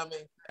 You know what I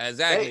mean?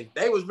 Exactly.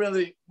 They was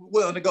really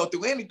willing to go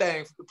through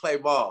anything to play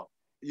ball.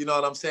 You know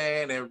what I'm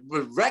saying? And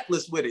was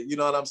reckless with it. You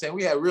know what I'm saying?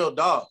 We had real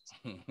dogs.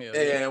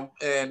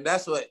 And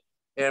that's what,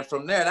 and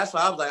from there, that's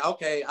why I was like,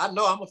 okay, I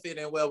know I'm going to fit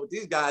in well with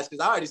these guys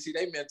because I already see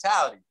their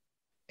mentality.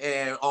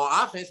 And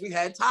on offense, we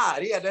had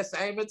Todd. He had that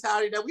same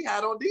mentality that we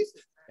had on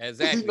defense.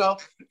 Exactly. You know?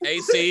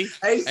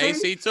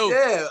 AC too.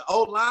 Yeah,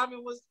 old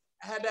lineman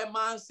had that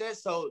mindset.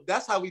 So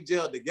that's how we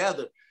gelled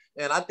together.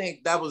 And I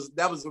think that was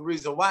the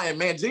reason why.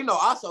 And Mangino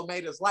also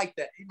made us like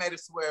that. He made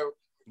us where,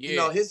 you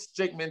know, his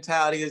strict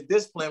mentality, his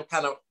discipline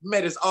kind of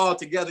made us all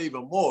together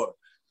even more.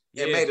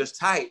 It made us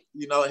tight,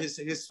 you know,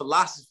 his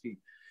philosophy.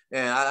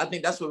 And I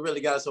think that's what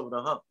really got us over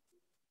the hump.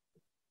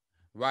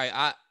 Right.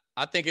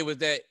 I think it was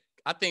that.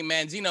 I think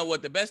Mangino,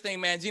 what the best thing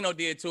Mangino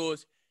did to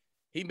us,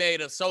 he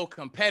made us so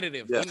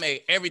competitive. He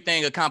made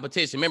everything a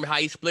competition. Remember how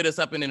he split us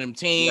up into them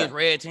teams,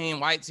 red team,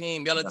 white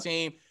team, yellow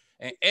team,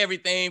 and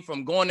everything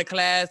from going to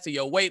class to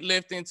your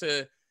weightlifting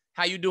to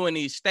how you doing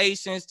these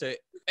stations to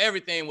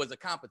everything was a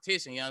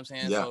competition, you know what I'm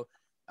saying? Yeah. So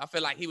I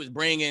feel like he was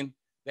bringing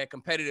that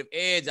competitive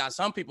edge out.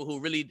 Some people who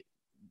really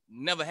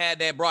never had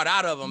that brought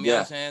out of them, you know what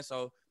I'm saying?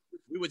 So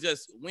we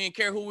didn't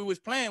care who we was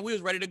playing. We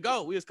was ready to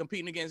go. We was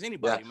competing against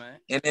anybody, man.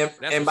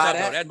 And by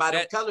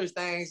the colors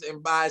things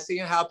and by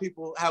seeing how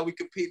we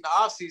compete in the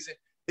off season,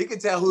 he could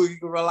tell who you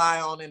can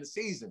rely on in the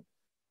season.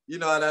 You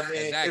know what I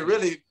mean? Exactly. It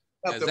really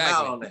helped him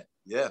out on that.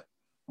 Yeah.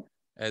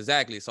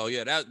 Exactly. So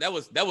yeah, that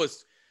was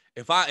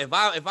if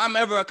I'm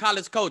ever a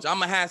college coach, I'm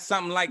gonna have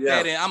something like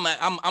that,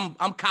 and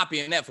I'm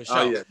copying that for sure.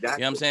 Oh, yeah, you know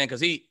what I'm saying?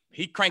 Because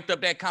he cranked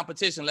up that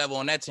competition level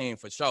on that team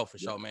for sure,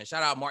 man.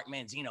 Shout out Mark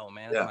Mangino,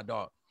 man. That's my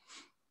dog.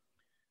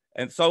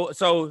 And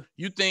so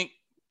you think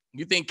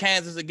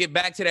Kansas will get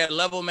back to that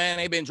level, man?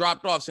 They've been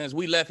dropped off since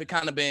we left. It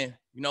kind of been,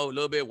 you know, a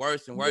little bit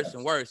worse and worse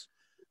and worse.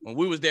 When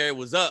we was there, it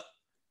was up.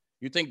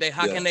 You think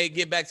how can they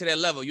get back to that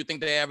level? You think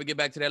they ever get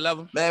back to that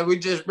level? Man, we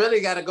just really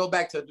got to go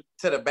back to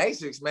the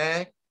basics,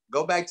 man.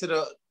 Go back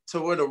to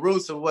where the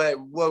roots of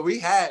what we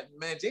had.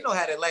 Man, Gino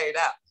had it laid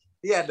out.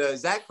 He had the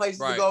exact places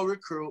to go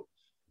recruit.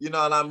 You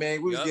know what I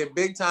mean? We was getting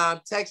big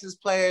time Texas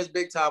players,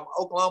 big time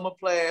Oklahoma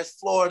players,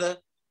 Florida.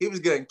 He was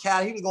getting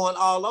Cal. He was going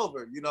all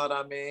over. You know what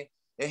I mean?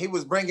 And he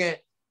was bringing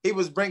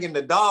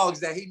the dogs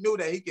that he knew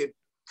that he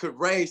could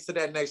raise to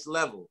that next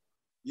level.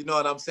 You know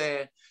what I'm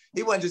saying?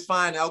 He wasn't just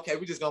finding, okay,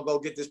 we're just going to go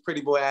get this pretty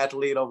boy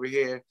athlete over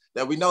here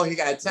that we know he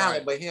got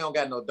talent, but he don't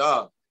got no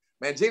dog.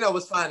 Man, Gino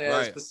was finding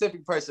a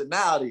specific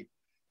personality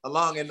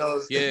along in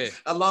those. You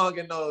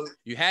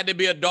had to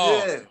be a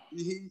dog.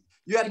 Yeah.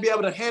 You had to be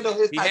able to handle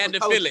his type had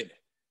of to feel it.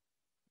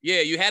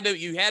 Yeah, he had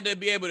to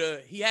be able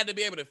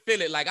to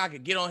feel it. Like I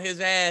could get on his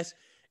ass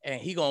and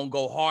he gonna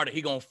go harder.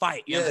 He gonna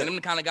fight. You know what I'm saying? Them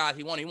the kind of guys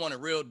he wanted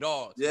real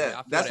dogs.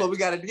 Yeah, that's what we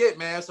got to get,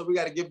 man. So we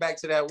got to get back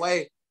to that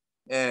way.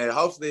 And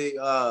hopefully,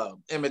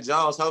 Emmett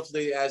Jones,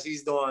 hopefully, as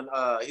he's doing,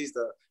 he's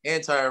the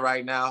intern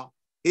right now.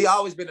 He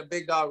always been a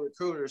big dog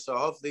recruiter. So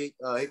hopefully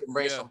he can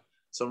bring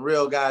some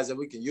real guys that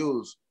we can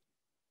use.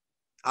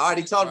 I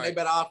already told him they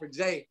better offer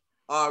Jay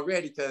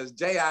already because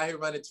Jay out here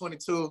running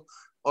 22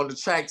 on the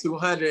track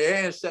 200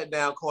 and shut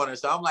down corner.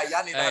 So I'm like,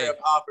 y'all need to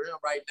offer him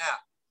right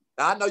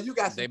now. I know you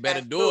got some. They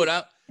better do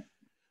it.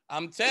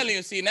 I'm telling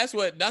you, see, and that's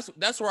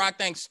where I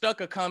think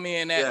Stucker come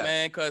in at,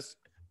 man, because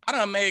I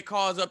done made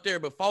calls up there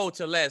before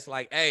to Les,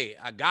 like, hey,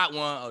 I got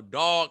one, a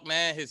dog,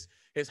 man.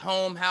 His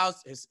home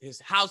house,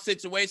 his house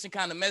situation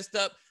kind of messed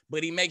up,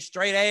 but he makes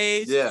straight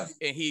A's. Yeah.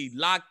 And he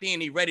locked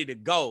in, he ready to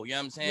go. You know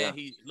what I'm saying?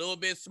 Yeah. He's a little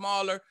bit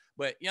smaller,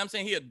 but you know what I'm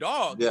saying? He a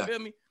dog. You feel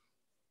me?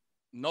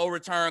 No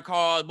return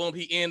calls. Boom,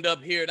 he end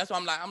up here. That's why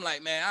I'm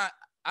like, man,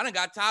 I done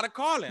got tired of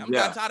calling. I'm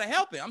got tired of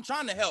helping. I'm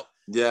trying to help.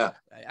 Yeah.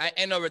 I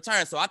ain't no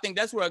return. So I think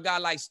that's where a guy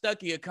like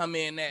Stucky will come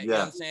in at. You know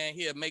what I'm saying?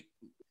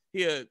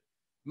 He'll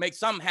make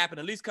something happen.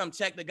 At least come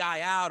check the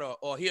guy out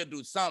or he'll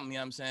do something. You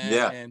know what I'm saying?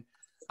 Yeah. And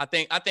I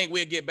think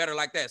we'll get better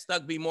like that.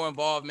 Stuck be more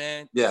involved,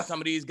 man. Yeah.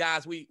 Some of these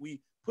guys we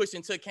push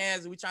into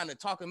Kansas. We trying to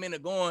talk them into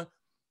going.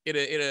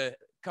 It'll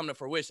come to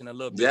fruition a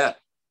little bit. Yeah.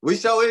 We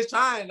sure is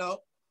trying though.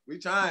 We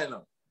trying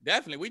though.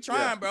 Definitely. We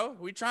trying, bro.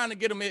 We trying to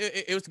get them.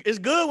 It's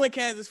good when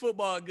Kansas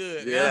football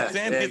good. You know what I'm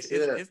saying?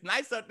 It's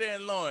nice up there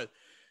in Lawrence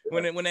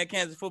when that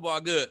Kansas football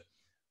good.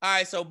 All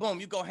right, so boom,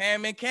 you go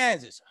ham in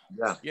Kansas.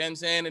 Yeah. You know what I'm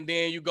saying? And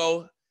then you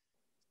go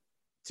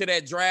to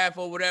that draft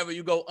or whatever,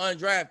 you go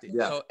undrafted.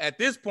 Yeah. So at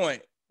this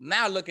point,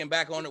 now looking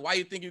back on it, why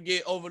you think you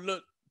get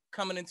overlooked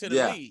coming into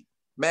the league?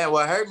 Man,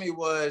 what hurt me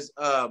was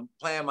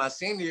playing my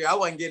senior year. I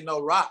wasn't getting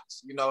no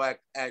rocks,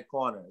 at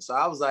corner. So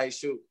I was like,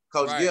 shoot,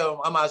 Coach Gill,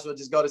 I might as well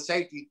just go to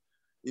safety,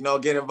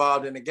 get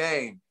involved in the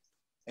game.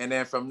 And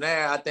then from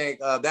there, I think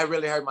that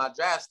really hurt my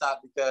draft stock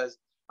because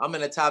I'm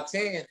in the top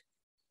 10.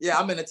 Yeah,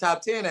 I'm in the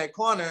top 10 at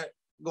corner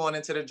going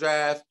into the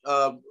draft,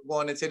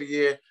 going into the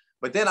year.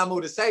 But then I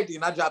moved to safety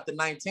and I dropped to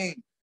 19.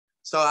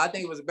 So I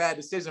think it was a bad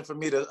decision for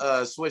me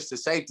to switch to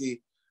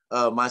safety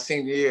my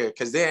senior year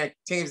because then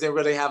teams didn't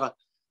really have a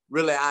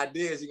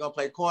idea, is he going to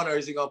play corner or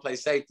is he going to play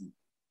safety?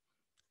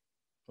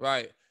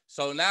 Right.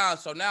 So now,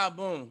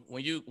 boom,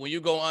 when you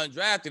go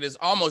undrafted, it's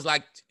almost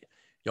like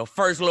your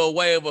first little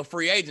wave of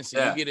free agency.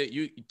 Yeah. You get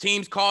it.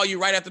 Teams call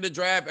you right after the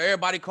draft.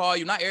 Everybody call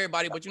you. Not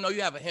everybody, but you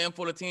have a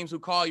handful of teams who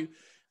call you.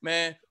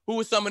 Man, who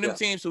were some of them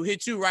teams who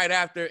hit you right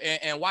after,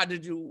 and why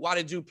did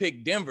you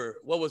pick Denver?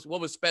 What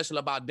was special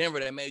about Denver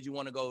that made you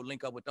want to go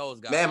link up with those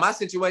guys? Man, my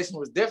situation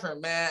was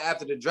different, man.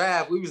 After the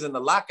draft, we was in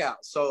the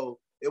lockout, so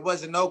it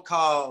wasn't no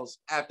calls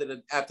after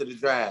the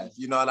draft.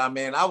 You know what I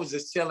mean? I was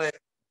just chilling,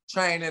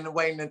 training, and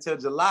waiting until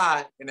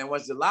July, and then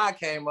once July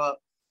came up,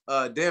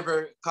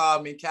 Denver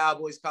called me,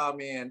 Cowboys called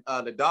me, and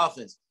the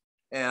Dolphins,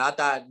 and I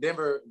thought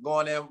Denver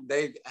going in,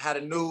 they had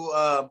a new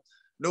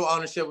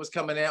ownership was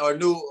coming in, or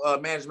new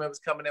management was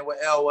coming in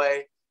with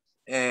Elway,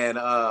 and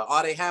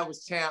all they had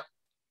was Champ,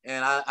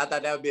 and I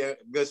thought that would be a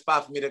good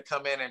spot for me to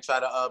come in and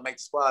try to make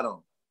the squad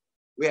on.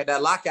 We had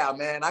that lockout,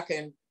 man.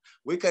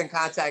 We couldn't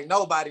contact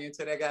nobody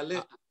until they got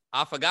lit.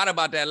 I forgot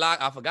about that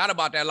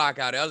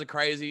lockout. That was a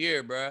crazy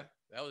year, bro.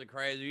 That was a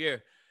crazy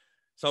year.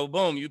 So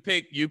boom, you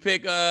pick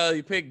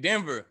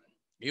Denver.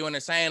 You in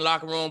the same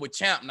locker room with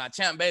Champ. Now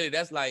Champ Bailey,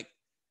 that's like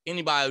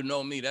anybody who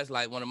know me. That's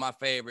like one of my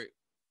favorite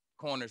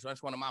corners.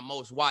 That's one of my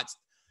most watched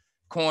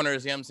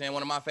corners. You know what I'm saying?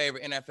 One of my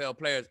favorite NFL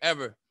players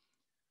ever.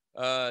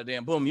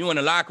 Then boom, you in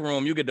the locker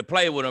room, you get to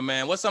play with him,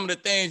 man. What's some of the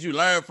things you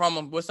learned from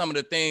him? What's some of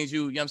the things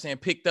you know what I'm saying,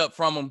 picked up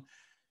from him?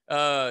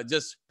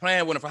 Just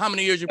playing with him. For how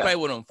many years you played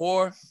with him?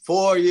 4?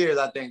 4 years,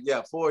 I think.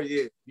 Yeah, 4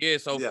 years. Yeah,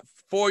 so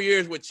 4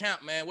 years with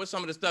Champ, man. What's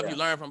some of the stuff you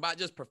learned from about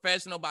just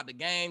professional, about the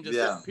game,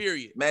 just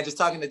period? Man, just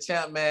talking to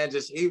Champ, man,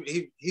 just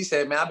he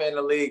said, man, I've been in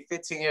the league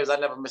 15 years. I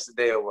never missed a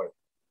day of work.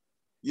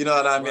 You know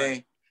what I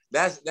mean?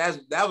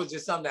 That was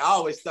just something that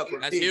always stuck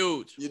with me. That's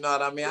huge. You know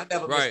what I mean? I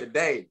never missed a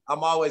day.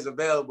 I'm always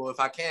available if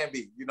I can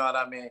be. You know what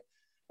I mean?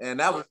 And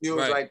that was huge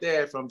right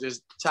there from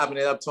just chopping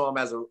it up to him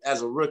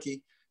as a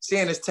rookie.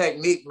 Seeing his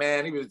technique,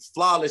 man, he was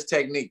flawless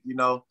technique,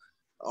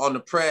 on the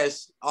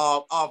press,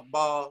 off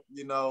ball,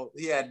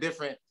 he had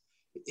different.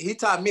 He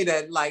taught me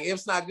that, like, if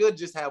it's not good,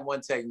 just have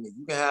one technique.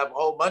 You can have a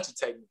whole bunch of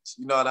techniques.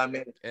 You know what I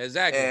mean?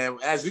 Exactly.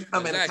 And as we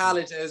come into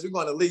college and as we're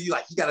going to league, you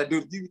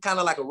kind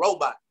of like a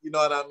robot. You know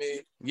what I mean?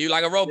 You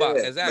like a robot,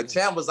 exactly. But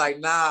Champ was like,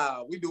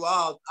 nah, I do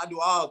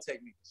all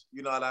techniques.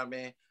 You know what I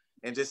mean?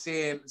 And just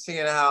seeing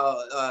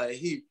how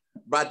he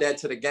brought that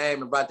to the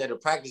game and brought that to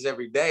practice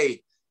every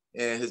day.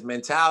 And his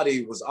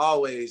mentality was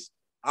always,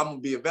 I'm going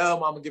to be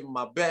available. I'm going to give him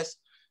my best.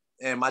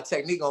 And my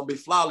technique going to be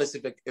flawless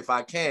if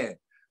I can.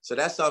 So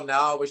that's something that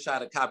I always try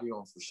to copy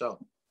on for sure.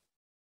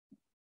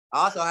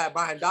 I also had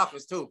Brian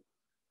Dawkins too.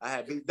 I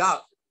had Big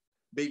Doc.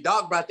 Big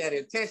Doc brought that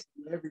intensity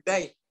every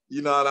day.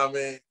 You know what I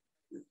mean?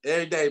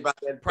 Every day brought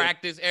that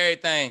practice,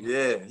 everything.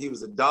 Yeah, he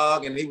was a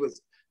dog, and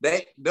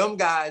them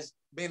guys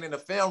being in the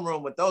film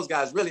room with those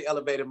guys really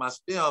elevated my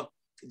film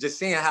just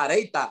seeing how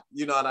they thought.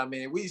 You know what I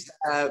mean? We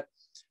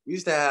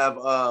used to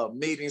have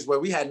meetings where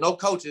we had no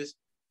coaches,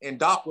 and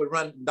Doc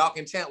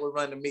and Champ would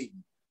run the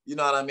meeting. You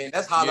know what I mean?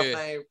 That's Hall of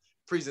Fame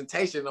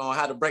presentation on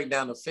how to break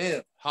down the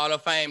film. Hall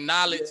of Fame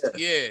knowledge,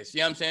 yes. You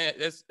know what I'm saying?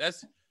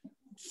 That's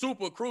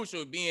super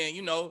crucial being,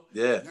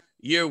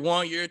 year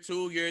 1, year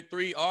 2, year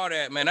 3, all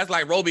that, man. That's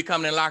like Roby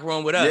coming in the locker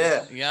room with us.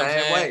 Yeah, you know what I'm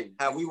same saying? way,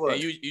 how we were.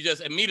 And you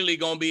just immediately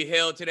gonna be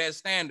held to that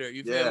standard.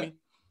 You feel me?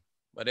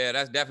 But yeah,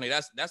 that's definitely,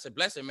 that's a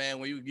blessing, man.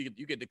 When you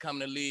get to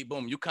come in the league,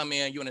 boom, you come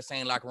in, you're in the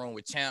same locker room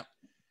with Champ,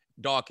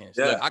 Dawkins.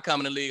 Yeah. Look, I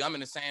come in the league, I'm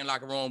in the same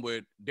locker room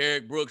with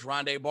Derek Brooks,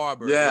 Rondé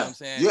Barber. Yeah. You know what I'm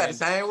saying? You had the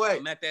same way.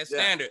 I'm at that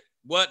standard.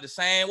 What? The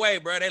same way,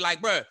 bro. They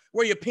like, bro,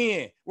 where your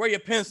pen? Where your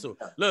pencil?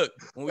 Look,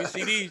 when we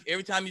see these,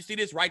 every time you see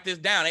this, write this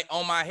down. They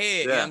on my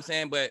head. You know what I'm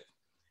saying? But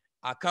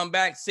I come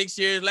back 6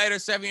 years later,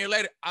 7 years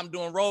later, I'm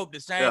doing Robe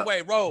the same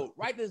way. Robe,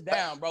 write this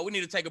down, bro. We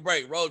need to take a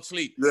break. Robe,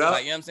 sleep. Yeah.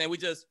 Like, you know what I'm saying? We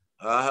just,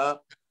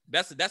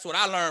 that's what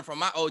I learned from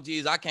my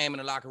OGs I came in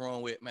the locker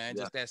room with, man.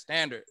 Just that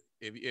standard.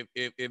 If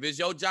it's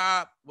your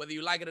job, whether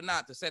you like it or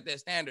not, to set that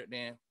standard,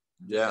 then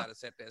you got to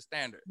set that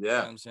standard. You know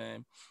what I'm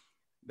saying?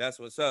 That's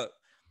what's up.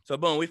 So,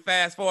 boom, we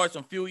fast forward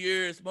some few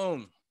years,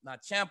 boom. Now,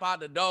 Champ out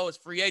the door. It's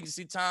free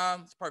agency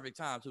time. It's perfect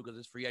time, too, because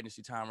it's free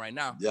agency time right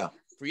now. Yeah.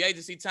 Free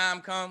agency time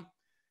come.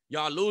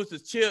 Y'all lose to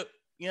Chip,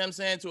 you know what I'm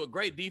saying, to a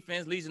great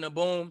defense, Legion of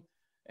Boom.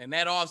 And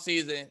that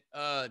offseason,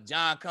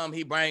 John come,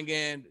 he bring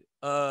in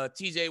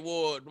TJ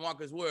Ward,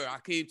 Marcus Ware,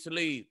 Aqib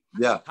Talib.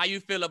 Yeah. How you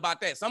feel about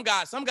that? Some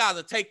guys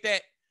will take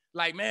that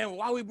like, man,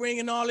 why we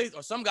bringing all these?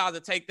 Or some guys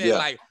will take that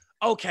like,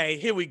 okay,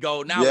 here we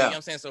go. Now, you know what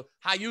I'm saying? So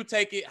how you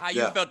take it, how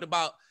you felt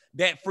about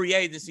that free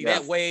agency,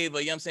 that wave, or,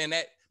 you know what I'm saying,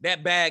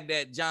 that bag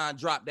that John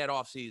dropped that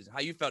offseason.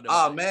 How you felt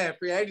about it? Oh, man,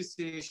 free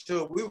agency,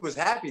 sure, we was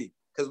happy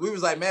because we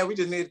was like, man, we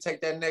just need to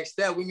take that next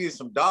step. We needed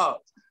some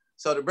dogs.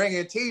 So to bring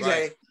in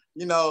TJ,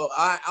 you know,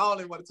 I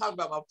only want to talk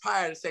about my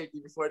prior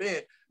safety before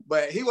then,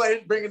 but he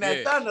wasn't bringing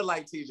that thunder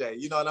like TJ.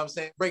 You know what I'm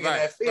saying? Bringing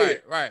that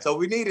fear. Right. So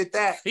we needed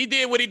that. He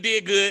did what he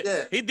did good.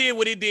 Yeah. He did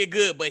what he did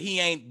good, but he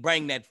ain't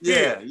bring that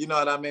fear. Yeah, you know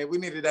what I mean? We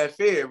needed that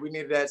fear. We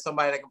needed that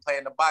somebody that can play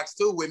in the box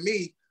too with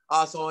me,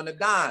 also on the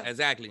dime.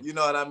 Exactly. You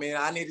know what I mean?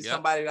 I needed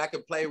somebody that I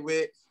could play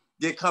with,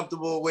 get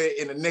comfortable with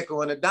in the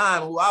nickel and the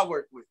dime who I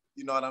work with.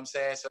 You know what I'm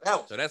saying? So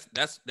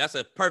that's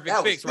a perfect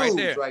fix right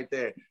there. Right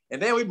there.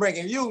 And then we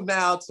bringing you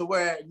now to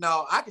where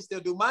now I can still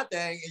do my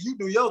thing and you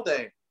do your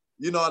thing.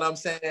 You know what I'm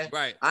saying?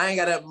 Right.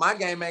 My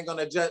game ain't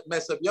gonna just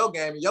mess up your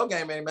game, and your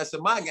game ain't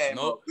messing my game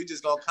up. We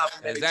just gonna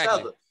complement each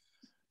other.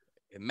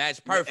 It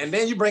matched perfect. And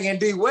then you bring in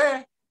D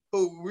Ware,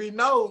 who we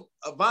know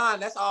Von,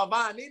 that's all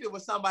Von needed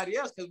was somebody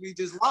else because we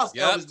just lost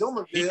Elvis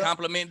Dumerville. He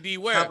compliment D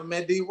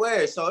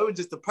Ware. So it was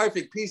just the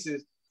perfect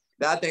pieces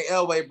that I think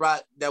Elway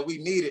brought that we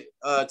needed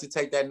to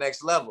take that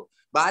next level.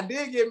 But I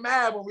did get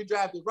mad when we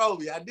drafted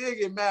Roby. Yeah.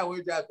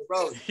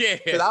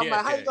 Because I'm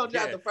like, how you gonna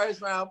draft the first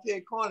round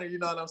pick corner? You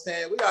know what I'm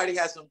saying? We already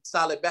had some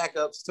solid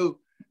backups too.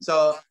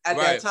 So at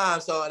that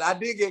time, so that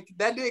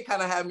did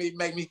kind of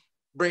make me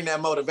bring that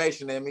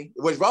motivation in me.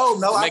 Which Rob,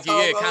 no, I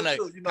told Rob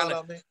too. You know what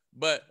I mean?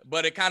 But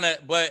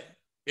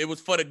it was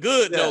for the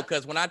good though,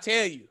 because when I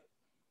tell you,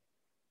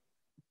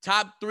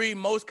 top 3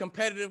 most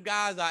competitive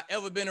guys I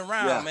ever been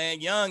around,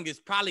 man. Young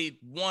is probably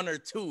 1 or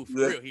 2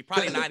 for real. He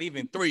probably not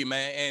even 3,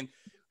 man. And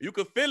you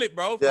could feel it,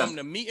 bro, from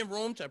the meeting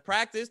room to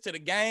practice to the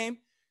game.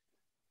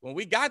 When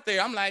we got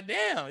there, I'm like,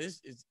 damn,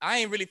 I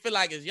ain't really feel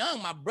like it's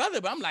Young, my brother,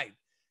 but I'm like,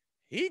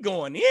 he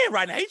going in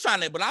right now. He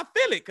trying to, but I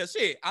feel it, cause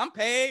shit, I'm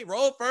paid,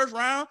 roll first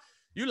round.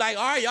 You like,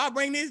 all right, y'all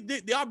bring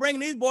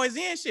these boys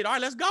in, shit. All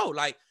right, let's go.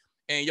 Like,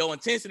 and your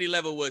intensity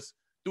level was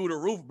through the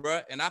roof, bro.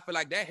 And I feel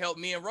like that helped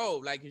me and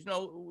Rob. Like, you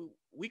know,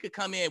 we could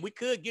come in, we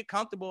could get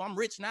comfortable. I'm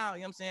rich now, you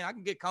know what I'm saying? I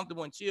can get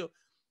comfortable and chill.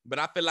 But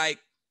I feel like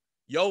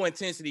your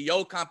intensity,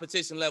 your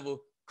competition level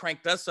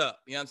cranked us up.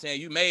 You know what I'm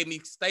saying? You made me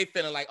stay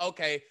feeling like,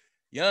 okay,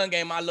 Young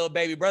ain't my little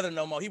baby brother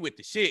no more. He with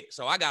the shit.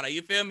 So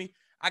you feel me?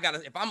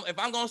 If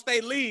I'm gonna stay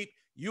lead,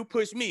 you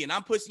push me and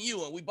I'm pushing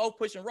you and we both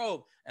pushing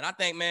Rob. And I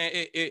think, man,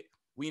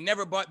 we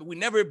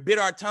never bit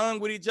our tongue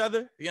with each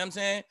other. You know what I'm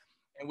saying?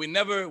 And we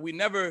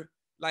never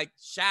like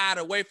shied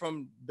away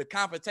from the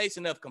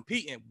confrontation of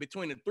competing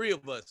between the 3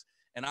 of us.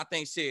 And I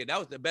think shit, that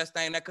was the best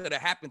thing that could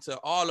have happened to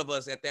all of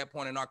us at that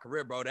point in our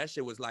career, bro. That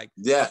shit was like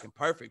fucking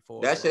perfect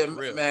for us. That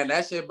shit, man,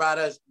 that shit brought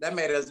us, that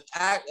made us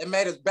act, it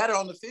made us better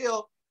on the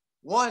field.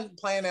 One,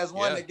 playing as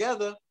one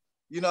together,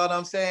 you know what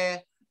I'm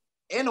saying?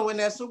 And to win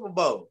that Super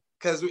Bowl.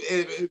 Because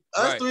if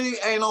us 3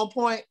 ain't on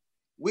point,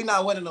 we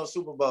not winning no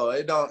Super Bowl.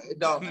 It don't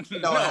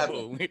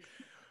happen.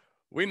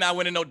 We not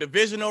winning no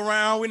divisional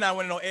round. We not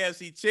winning no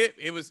AFC chip.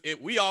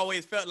 We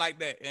always felt like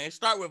that. And it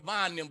start with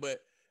Von them,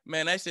 but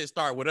man, that shit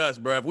start with us,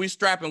 bro. If we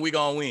strapping, we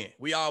gonna win.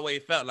 We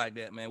always felt like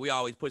that, man. We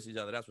always push each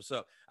other. That's what's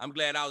up. I'm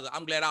glad I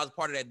was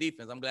part of that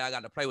defense. I'm glad I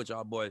got to play with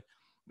y'all boys.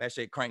 That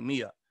shit cranked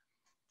me up.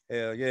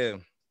 Hell yeah.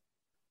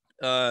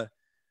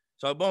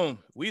 So boom,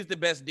 we was the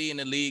best D in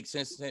the league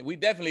since we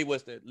definitely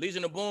was. The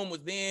Legion of Boom was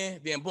then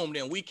boom,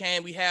 then we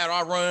came, we had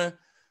our run.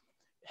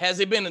 has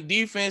it been a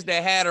defense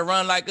that had a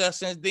run like us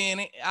since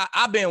then?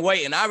 I've been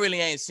waiting. I really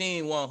ain't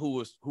seen one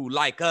who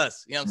like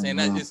us. You know what I'm saying?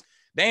 That's just,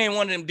 they ain't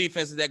one of them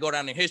defenses that go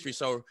down in history.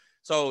 So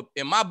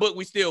in my book,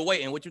 we still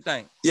waiting. What you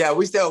think? Yeah,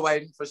 we still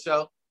waiting for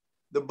sure.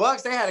 The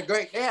Bucks, they had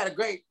a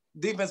great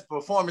defense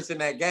performance in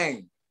that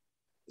game.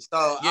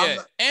 So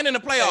and in the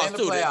playoffs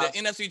too. Playoffs. The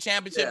NFC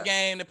Championship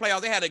game, the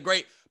playoffs, they had a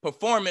great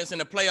performance in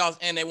the playoffs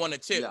and they won the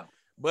chip. Yeah.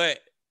 But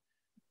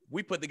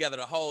we put together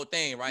the whole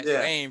thing, right? Yeah.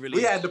 So they ain't really.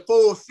 We had the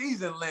full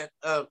season length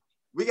of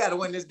we got to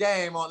win this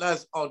game on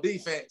us on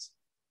defense,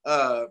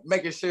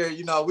 making sure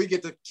we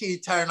get the key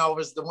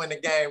turnovers to win the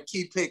game,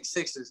 key pick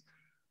sixes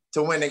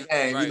to win the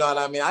game. Right. You know what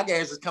I mean? Our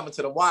games is coming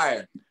to the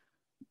wire.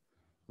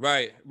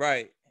 Right.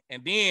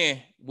 And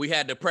then we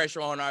had the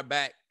pressure on our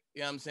back.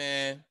 You know what I'm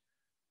saying?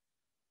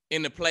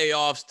 In the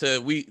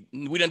playoffs,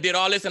 we done did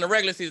all this in the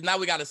regular season. Now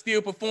we got to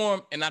still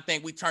perform, and I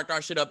think we turned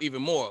our shit up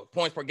even more.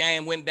 Points per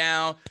game went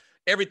down.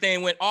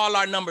 Everything all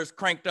our numbers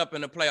cranked up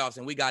in the playoffs,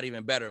 and we got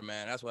even better,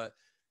 man. That's what.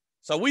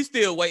 So we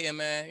still waiting,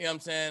 man. You know what I'm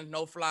saying?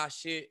 No fly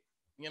shit.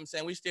 You know what I'm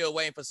saying? We still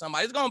waiting for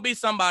somebody. It's gonna be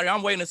somebody.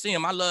 I'm waiting to see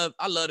him. I love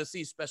to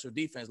see special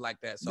defense like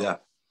that. So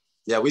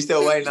yeah, we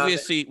still waiting on we'll it.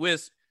 see.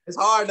 It's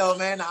hard though,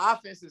 man. The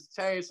offense has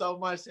changed so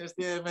much since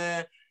then,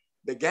 man.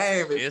 The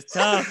game is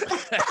tough.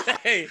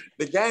 Hey,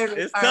 the game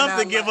is it's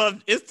tough to give up.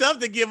 It's tough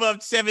to give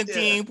up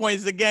 17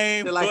 points a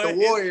game. They're like the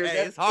Warriors.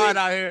 It's hard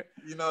out here.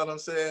 You know what I'm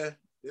saying?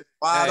 It's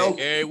wide open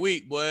every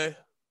week, boy.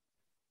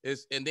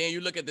 And then you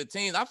look at the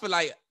teams. I feel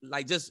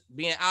like just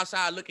being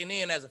outside looking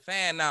in as a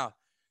fan now,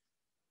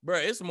 bro.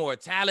 It's more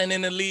talent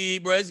in the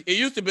league, bro. It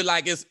used to be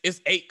like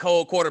it's 8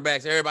 cold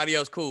quarterbacks. Everybody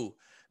else cool.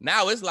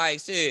 Now it's like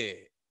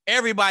shit.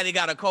 Everybody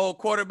got a cold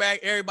quarterback.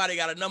 Everybody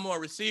got a number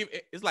one receiver.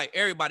 It's like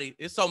everybody.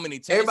 It's so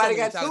many. Everybody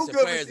so many got 2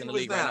 good players in the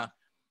league now. right now.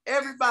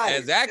 Everybody.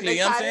 Exactly.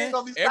 You know what I'm saying?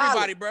 Everybody,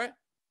 solid. bro.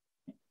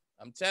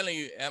 I'm telling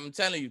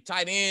you,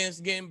 tight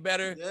ends getting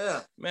better. Yeah.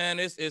 Man,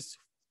 it's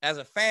as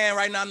a fan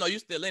right now, I know you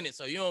still in it,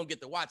 so you don't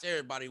get to watch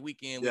everybody week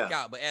in, week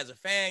out. But as a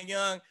fan,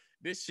 young,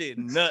 this shit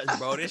nuts,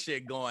 bro. This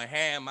shit going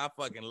ham. I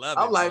fucking love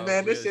it. I'm like, bro.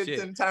 man, this shit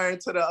didn't turn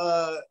to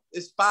the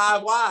it's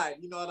 5 wide.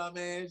 You know what I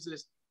mean? It's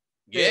just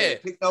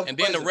and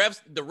then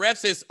the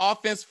refs is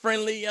offense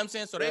friendly, you know what I'm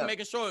saying? So they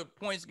making sure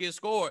points get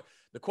scored.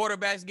 The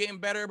quarterback's getting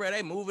better, bro.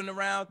 They moving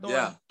around,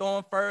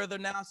 throwing further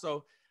now.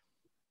 So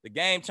the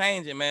game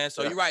changing, man.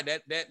 So you're right.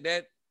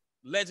 That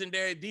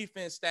legendary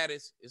defense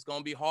status is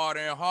gonna be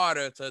harder and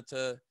harder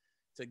to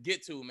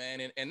get to,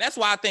 man. And that's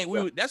why I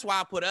think that's why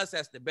I put us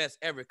as the best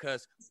ever,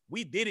 because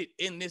we did it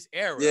in this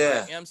era. Yeah. Right? You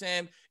know what I'm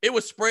saying? It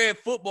was spread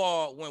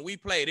football when we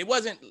played. It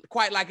wasn't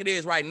quite like it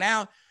is right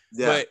now.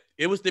 Yeah. But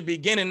it was the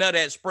beginning of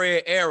that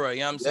spread era,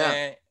 you know what I'm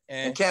saying?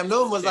 And Cam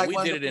Newton was like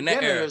one of the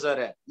beginners of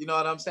that. You know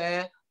what I'm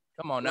saying?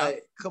 Come on now.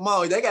 Like, come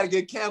on, they got to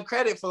give Cam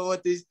credit for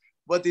what these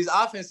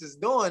offenses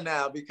doing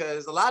now,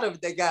 because a lot of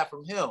it they got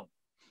from him.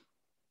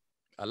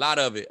 A lot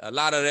of the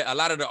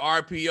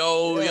RPO, you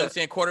know what I'm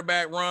saying,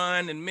 quarterback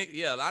run and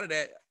a lot of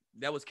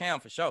that was Cam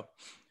for sure.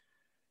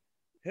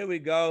 Here we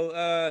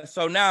go.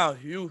 So now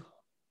you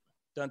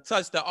done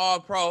touched the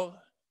All-Pro.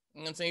 You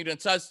know what I'm saying? You done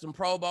touched some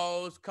Pro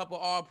Bowls, couple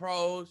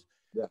All-Pros,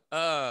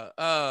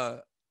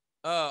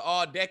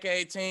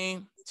 all-decade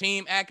team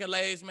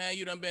accolades, man.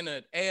 You done been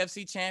an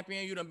AFC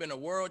champion. You done been a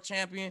world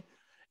champion.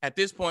 At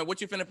this point, what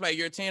you finna play,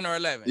 year 10 or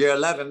 11? Year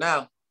 11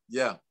 now,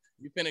 yeah.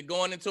 You finna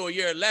going into a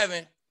year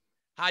 11,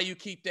 how you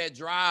keep that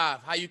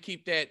drive, how you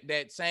keep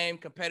that same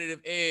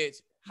competitive edge,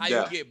 how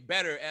you get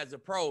better as a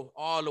pro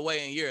all the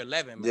way in year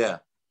 11, man. Yeah.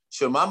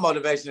 Sure, my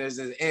motivation is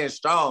to end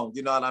strong.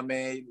 You know what I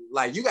mean?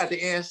 Like, you got to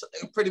end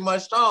pretty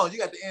much strong. You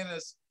got to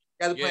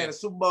play in a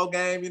Super Bowl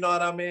game. You know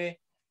what I mean?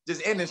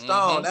 Just ending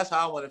strong. Mm-hmm. That's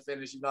how I want to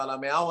finish. You know what I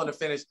mean? I want to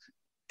finish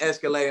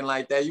escalating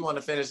like that. You want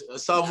to finish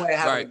some way,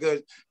 having a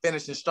good,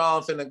 finishing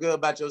strong, feeling good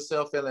about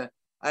yourself, feeling,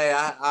 hey,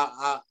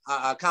 I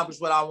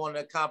accomplished what I wanted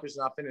to accomplish,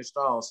 and I finished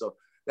strong. So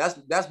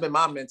that's been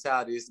my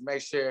mentality, is to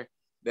make sure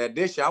that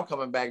this year I'm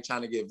coming back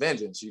trying to get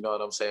vengeance. You know what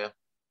I'm saying?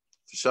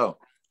 For sure.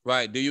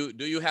 Right. Do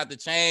you have to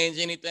change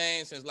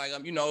anything since, like,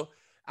 you know,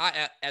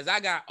 as I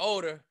got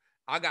older,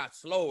 I got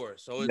slower.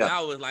 So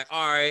now it's like,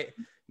 all right,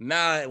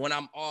 now when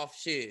I'm off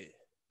shit,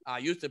 I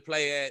used to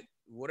play at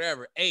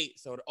whatever 8.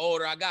 So the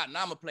older I got,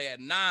 now I'm gonna play at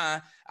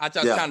 9. I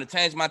just kind of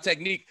changed my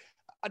technique.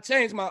 I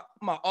changed my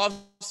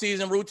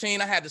off-season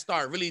routine. I had to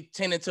start really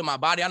tending to my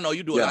body. I know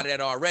you do a lot of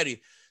that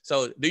already.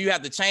 So do you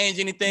have to change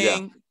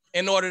anything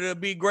in order to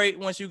be great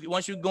once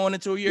you going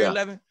into a year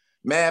 11?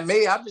 Man,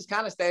 I've just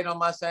kind of stayed on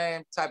my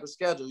same type of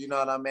schedule. You know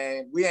what I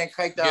mean? We ain't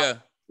cranked up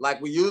like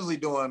we usually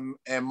do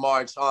in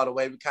March all the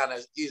way. We kind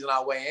of easing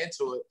our way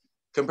into it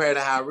compared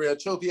to how Real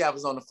Truth, I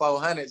was on the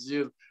 400s,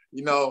 you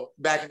know,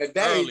 back in the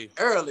day,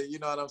 early, you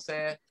know what I'm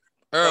saying?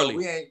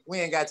 Early. So we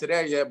ain't got to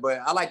there yet, but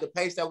I like the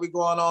pace that we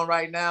going on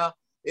right now.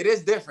 It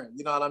is different,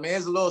 you know what I mean?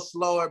 It's a little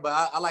slower,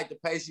 but I like the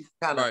pace. You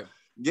kind of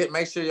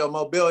make sure your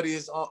mobility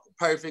is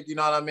perfect, you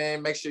know what I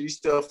mean? Make sure you're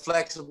still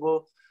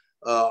flexible.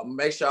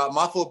 Make sure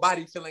my full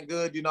body feeling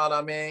good, you know what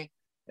I mean?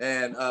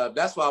 And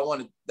that's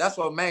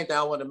what main thing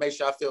I wanted to make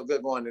sure I feel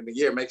good going in the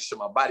year, making sure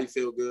my body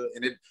feel good.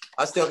 And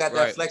I still got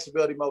that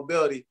flexibility,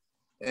 mobility.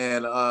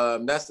 And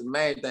that's the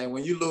main thing.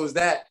 When you lose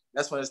that,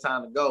 that's when it's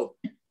time to go.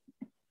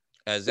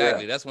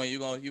 Exactly. That's when you're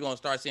gonna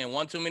start seeing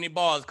one too many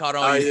balls caught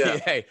on you. Yeah.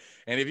 Hey,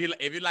 and if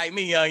you like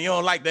me, you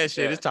don't like that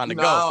shit. It's time to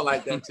go. I don't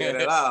like that shit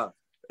at all.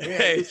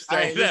 Hey,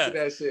 straight up.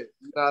 That shit.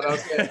 You know what I'm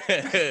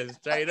saying?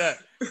 Straight up.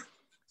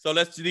 So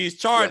let's do these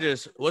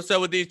Chargers. Yeah. What's up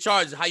with these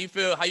Chargers? How you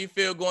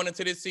feel going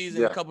into this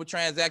season? A couple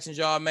transactions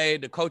y'all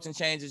made, the coaching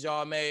changes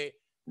y'all made.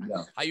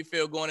 Yeah. How you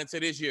feel going into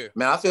this year?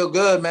 Man, I feel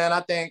good, man.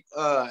 I think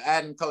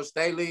adding Coach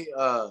Staley,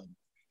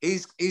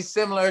 he's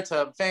similar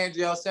to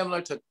Fangio,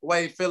 similar to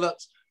Wade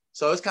Phillips.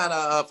 So it's kind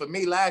of, for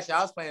me last year,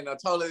 I was playing a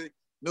totally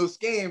new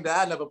scheme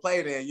that I never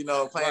played in,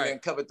 playing in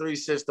cover 3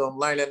 system,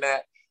 learning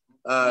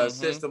that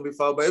system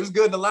before. But it was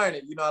good to learn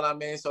it, you know what I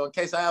mean? So in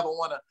case I ever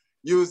want to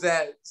use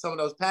some of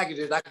those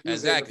packages, I can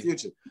use it in the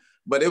future.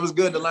 But it was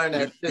good to learn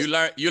that.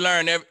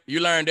 You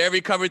learned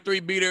every cover 3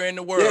 beater in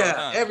the world.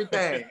 Yeah,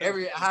 everything.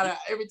 Every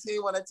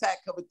team want to attack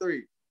cover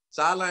 3.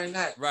 So I learned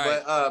that.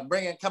 Right.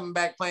 But coming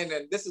back playing,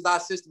 and this is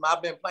our system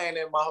I've been playing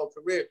in my whole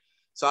career.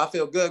 So I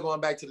feel good going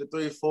back to the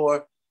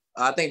 3-4.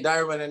 I think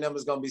Derwin and them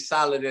is going to be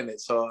solid in it.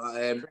 So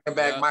and bringing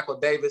back Michael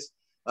Davis.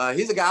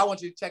 He's a guy I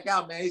want you to check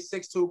out, man. He's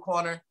 6'2"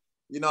 corner.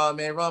 You know what I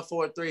mean? Run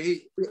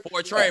 4-3.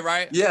 For Trey,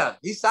 right? Yeah,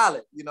 he's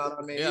solid. You know what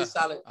I mean? Yeah, he's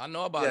solid. I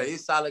know about it. Yeah,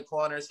 he's solid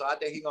corner. So I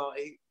think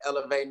he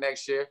elevate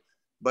next year.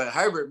 But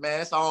Herbert,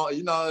 man, it's all,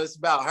 it's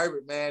about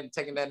Herbert, man,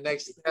 taking that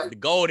next step. The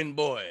golden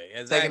boy.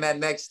 Exactly. Taking that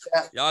next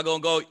step. Y'all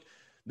gonna go.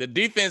 The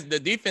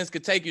defense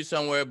could take you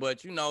somewhere,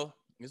 but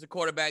it's a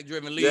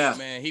quarterback-driven league,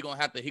 man. He gonna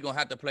have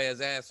to play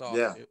his ass off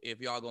if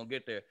y'all gonna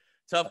get there.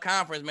 Tough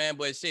conference, man,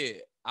 but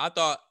shit. I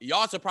thought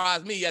y'all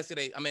surprised me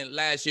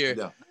last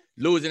year,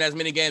 losing as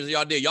many games as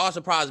y'all did. Y'all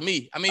surprised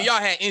me. I mean, y'all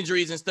had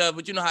injuries and stuff,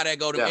 but you know how that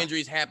go. The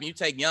injuries happen. You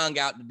take Young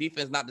out, the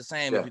defense not the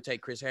same if you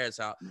take Chris Harris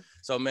out.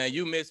 So, man,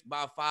 you missed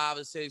about 5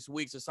 or 6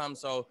 weeks or something.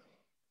 So,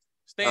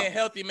 staying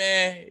healthy,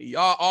 man.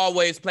 Y'all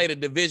always play the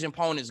division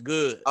opponents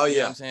good. Oh, yeah. You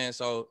know what I'm saying?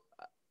 So,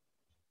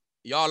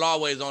 y'all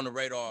always on the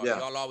radar. Yeah.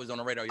 Y'all always on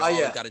the radar. Y'all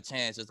always got a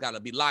chance. It's got to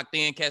be locked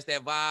in, catch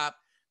that vibe,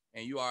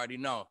 and you already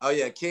know. Oh,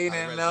 yeah.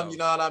 Keenan and them, you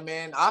know what I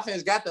mean?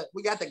 Offense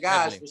we got the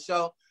guys for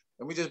sure.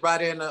 And we just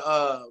brought in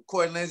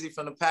Corey Lindsey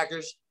from the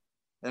Packers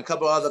and a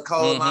couple other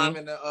cold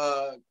linemen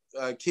to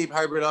keep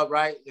Herbert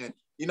upright. And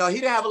he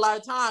didn't have a lot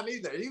of time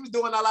either. He was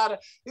doing a lot of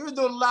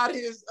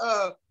his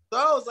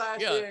throws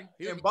last year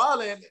and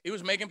balling. He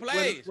was making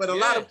plays with a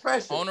lot of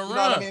pressure on the run. You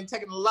know what I mean?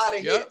 Taking a lot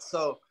of hits.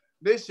 So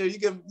this year you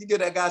give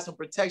that guy some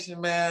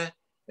protection, man.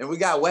 And we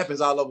got weapons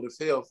all over the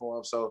field for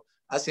him. So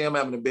I see him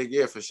having a big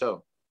year for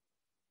sure.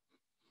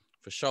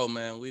 For sure,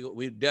 man.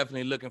 We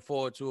definitely looking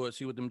forward to it.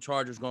 See what them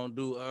Chargers gonna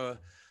do.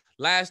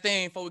 Last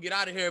thing before we get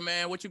out of here,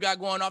 man, what you got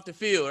going off the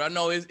field? I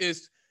know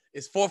it's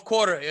fourth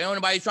quarter. Ain't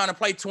nobody trying to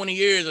play 20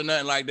 years or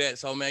nothing like that.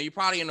 So, man, you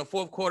probably in the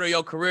fourth quarter of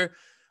your career.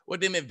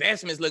 What them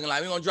investments looking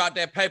like? We gonna drop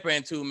that paper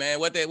into, man.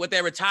 What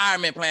that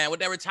retirement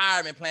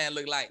plan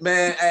look like?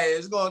 Man, hey,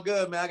 it's going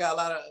good, man. I got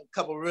a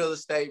couple real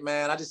estate,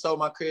 man. I just sold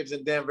my cribs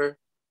in Denver,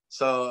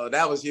 so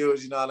that was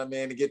huge. You know what I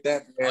mean? To get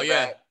that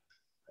back.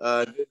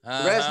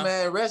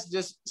 Rest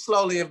just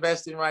slowly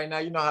investing right now.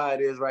 You know how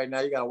it is right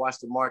now. You gotta watch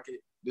the market.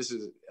 This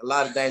is a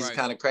lot of things is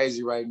kind of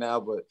crazy right now,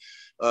 but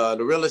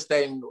the real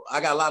estate,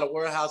 I got a lot of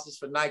warehouses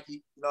for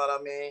Nike, you know what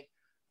I mean?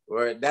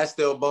 Where that's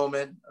still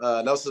booming.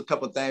 Those are a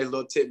couple of things,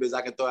 little tidbits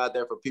I can throw out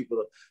there for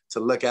people to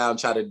look out and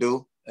try to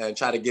do and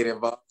try to get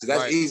involved.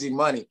 That's easy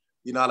money,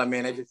 you know what I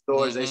mean? They just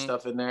stores, they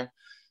stuff in there.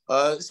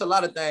 It's a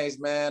lot of things,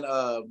 man.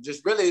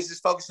 It's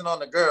just focusing on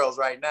the girls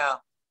right now,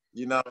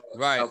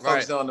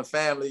 focusing on the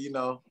family,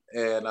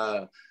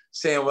 and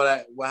seeing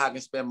where I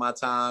can spend my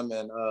time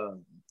and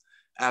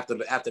after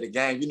the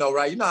game, you know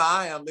how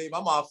I am, Lee.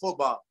 I'm all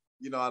football.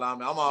 You know what I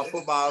mean? I'm all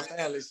football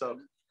family, so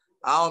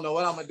I don't know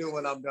what I'm gonna do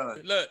when I'm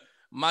done. Look,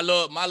 my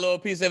little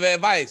piece of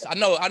advice. I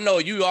know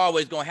you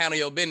always gonna handle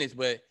your business,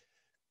 but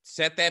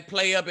set that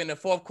play up in the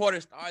fourth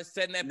quarter. Start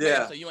setting that play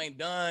up so you ain't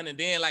done, and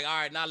then all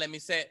right, now let me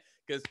set.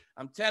 Because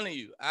I'm telling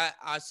you,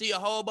 I see a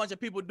whole bunch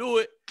of people do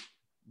it.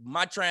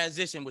 My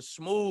transition was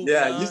smooth.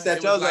 Yeah, you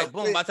set yours like up.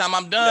 Boom. By the time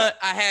I'm done,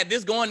 I had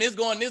this going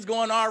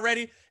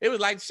already. It was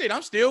like, shit,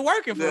 I'm still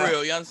working for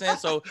real. You know what I'm saying?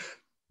 So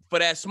for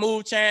that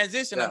smooth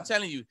transition, I'm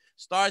telling you,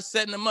 start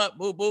setting them up.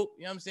 Boop, boop.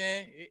 You know what I'm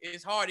saying?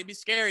 It's hard. It'd be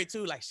scary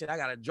too. Like, shit, I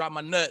got to drop my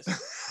nuts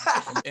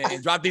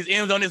and drop these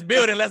M's on this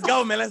building. Let's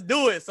go, man. Let's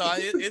do it. So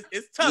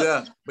it's tough.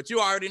 Yeah. But you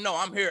already know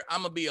I'm here.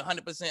 I'm going to be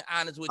 100%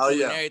 honest with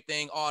you and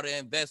everything, all the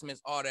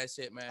investments, all that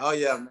shit, man. Oh,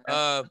 yeah,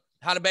 man.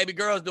 How the baby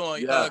girls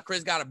doing?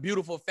 Chris got a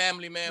beautiful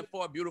family, man.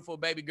 4 beautiful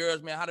baby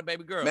girls, man. How the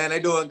baby girls? Man, they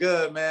doing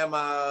good, man.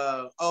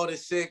 My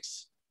oldest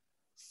 6,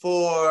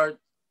 4,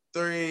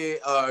 3,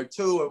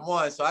 2, and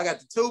 1. So I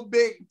got the two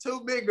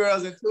big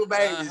girls and 2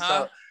 babies.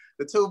 So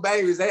the two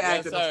babies, they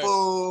acting sir. a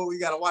fool. You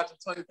gotta watch them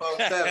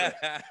 24/7.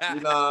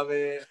 You know what I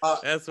mean?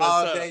 That's what's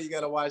all up. day you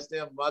gotta watch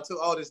them. My two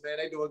oldest, man,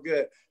 they doing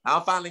good.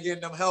 I'm finally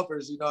getting them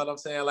helpers. You know what I'm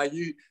saying? Like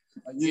you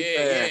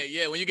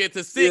Yeah. When you get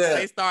to 6,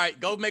 they start,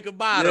 go make a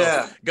bottle.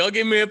 Yeah. Go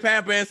get me a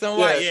pamper and some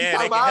white. Yeah,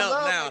 they can I help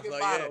love now. making So,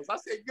 bottles. I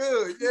said,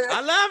 good. Yeah.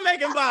 I love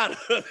making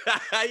bottles.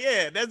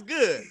 Yeah, that's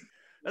good.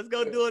 Let's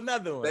go do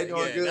another one. They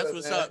doing good, That's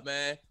what's man. up,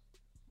 man.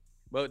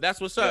 But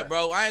that's what's up,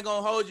 bro. I ain't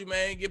gonna hold you,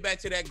 man. Get back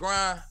to that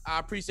grind. I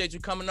appreciate you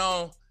coming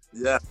on.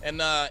 Yeah. And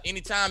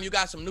anytime you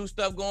got some new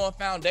stuff going,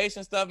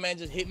 foundation stuff, man,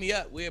 just hit me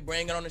up. We'll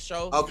bring it on the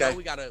show. Okay.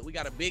 You know, we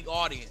got a big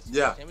audience.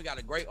 Yeah. And we got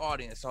a great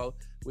audience, so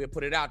we'll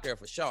put it out there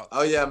for sure.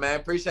 Oh yeah, man.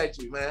 Appreciate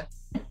you, man.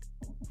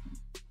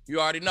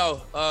 You already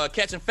know.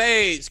 Catching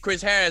Fades,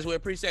 Chris Harris, we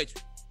appreciate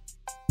you.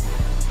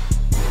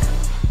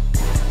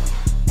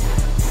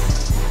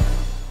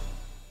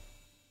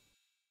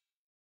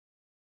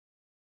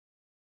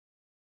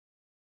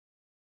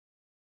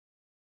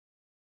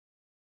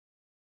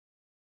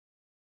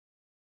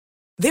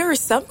 There are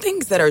some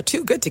things that are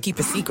too good to keep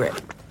a secret.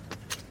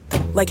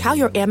 Like how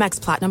your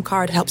Amex Platinum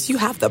card helps you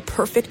have the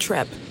perfect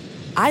trip.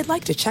 I'd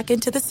like to check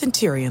into the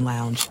Centurion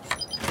Lounge.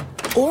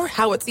 Or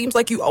how it seems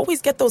like you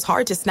always get those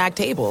hard-to-snag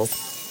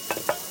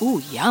tables. Ooh,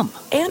 yum.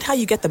 And how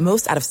you get the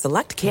most out of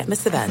select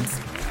can't-miss events.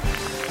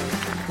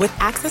 With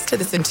access to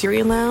the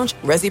Centurion Lounge,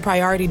 Resi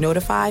Priority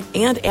Notified,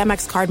 and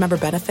Amex card member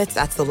benefits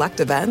at select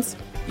events,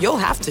 you'll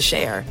have to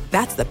share.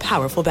 That's the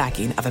powerful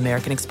backing of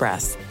American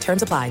Express.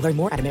 Terms apply. Learn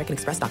more at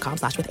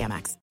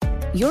americanexpress.com/withAmex.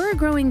 You're a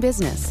growing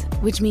business,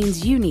 which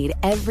means you need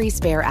every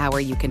spare hour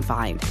you can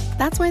find.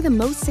 That's why the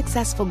most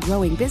successful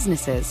growing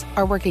businesses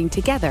are working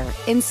together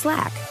in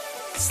Slack.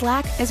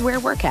 Slack is where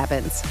work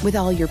happens, with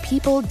all your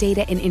people,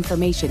 data, and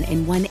information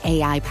in one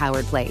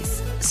AI-powered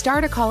place.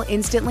 Start a call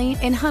instantly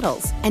in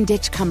huddles and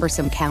ditch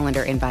cumbersome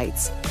calendar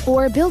invites.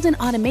 Or build an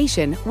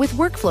automation with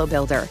Workflow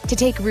Builder to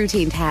take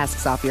routine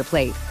tasks off your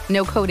plate.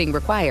 No coding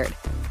required.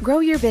 Grow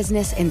your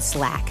business in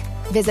Slack.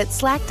 Visit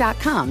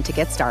slack.com to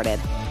get started.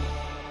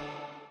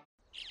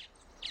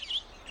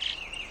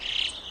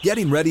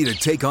 Getting ready to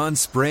take on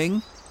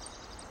spring?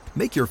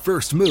 Make your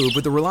first move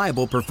with the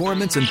reliable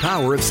performance and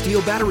power of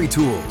Steel battery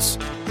tools.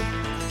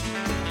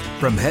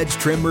 From hedge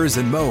trimmers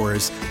and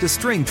mowers to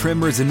string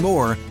trimmers and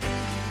more,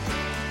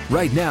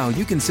 right now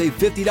you can save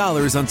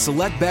 $50 on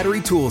select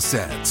battery tool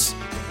sets.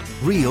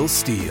 Real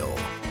Steel.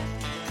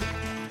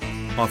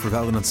 Offer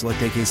valid on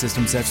select AK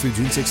system sets through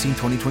June 16,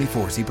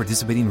 2024. See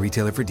participating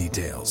retailer for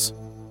details.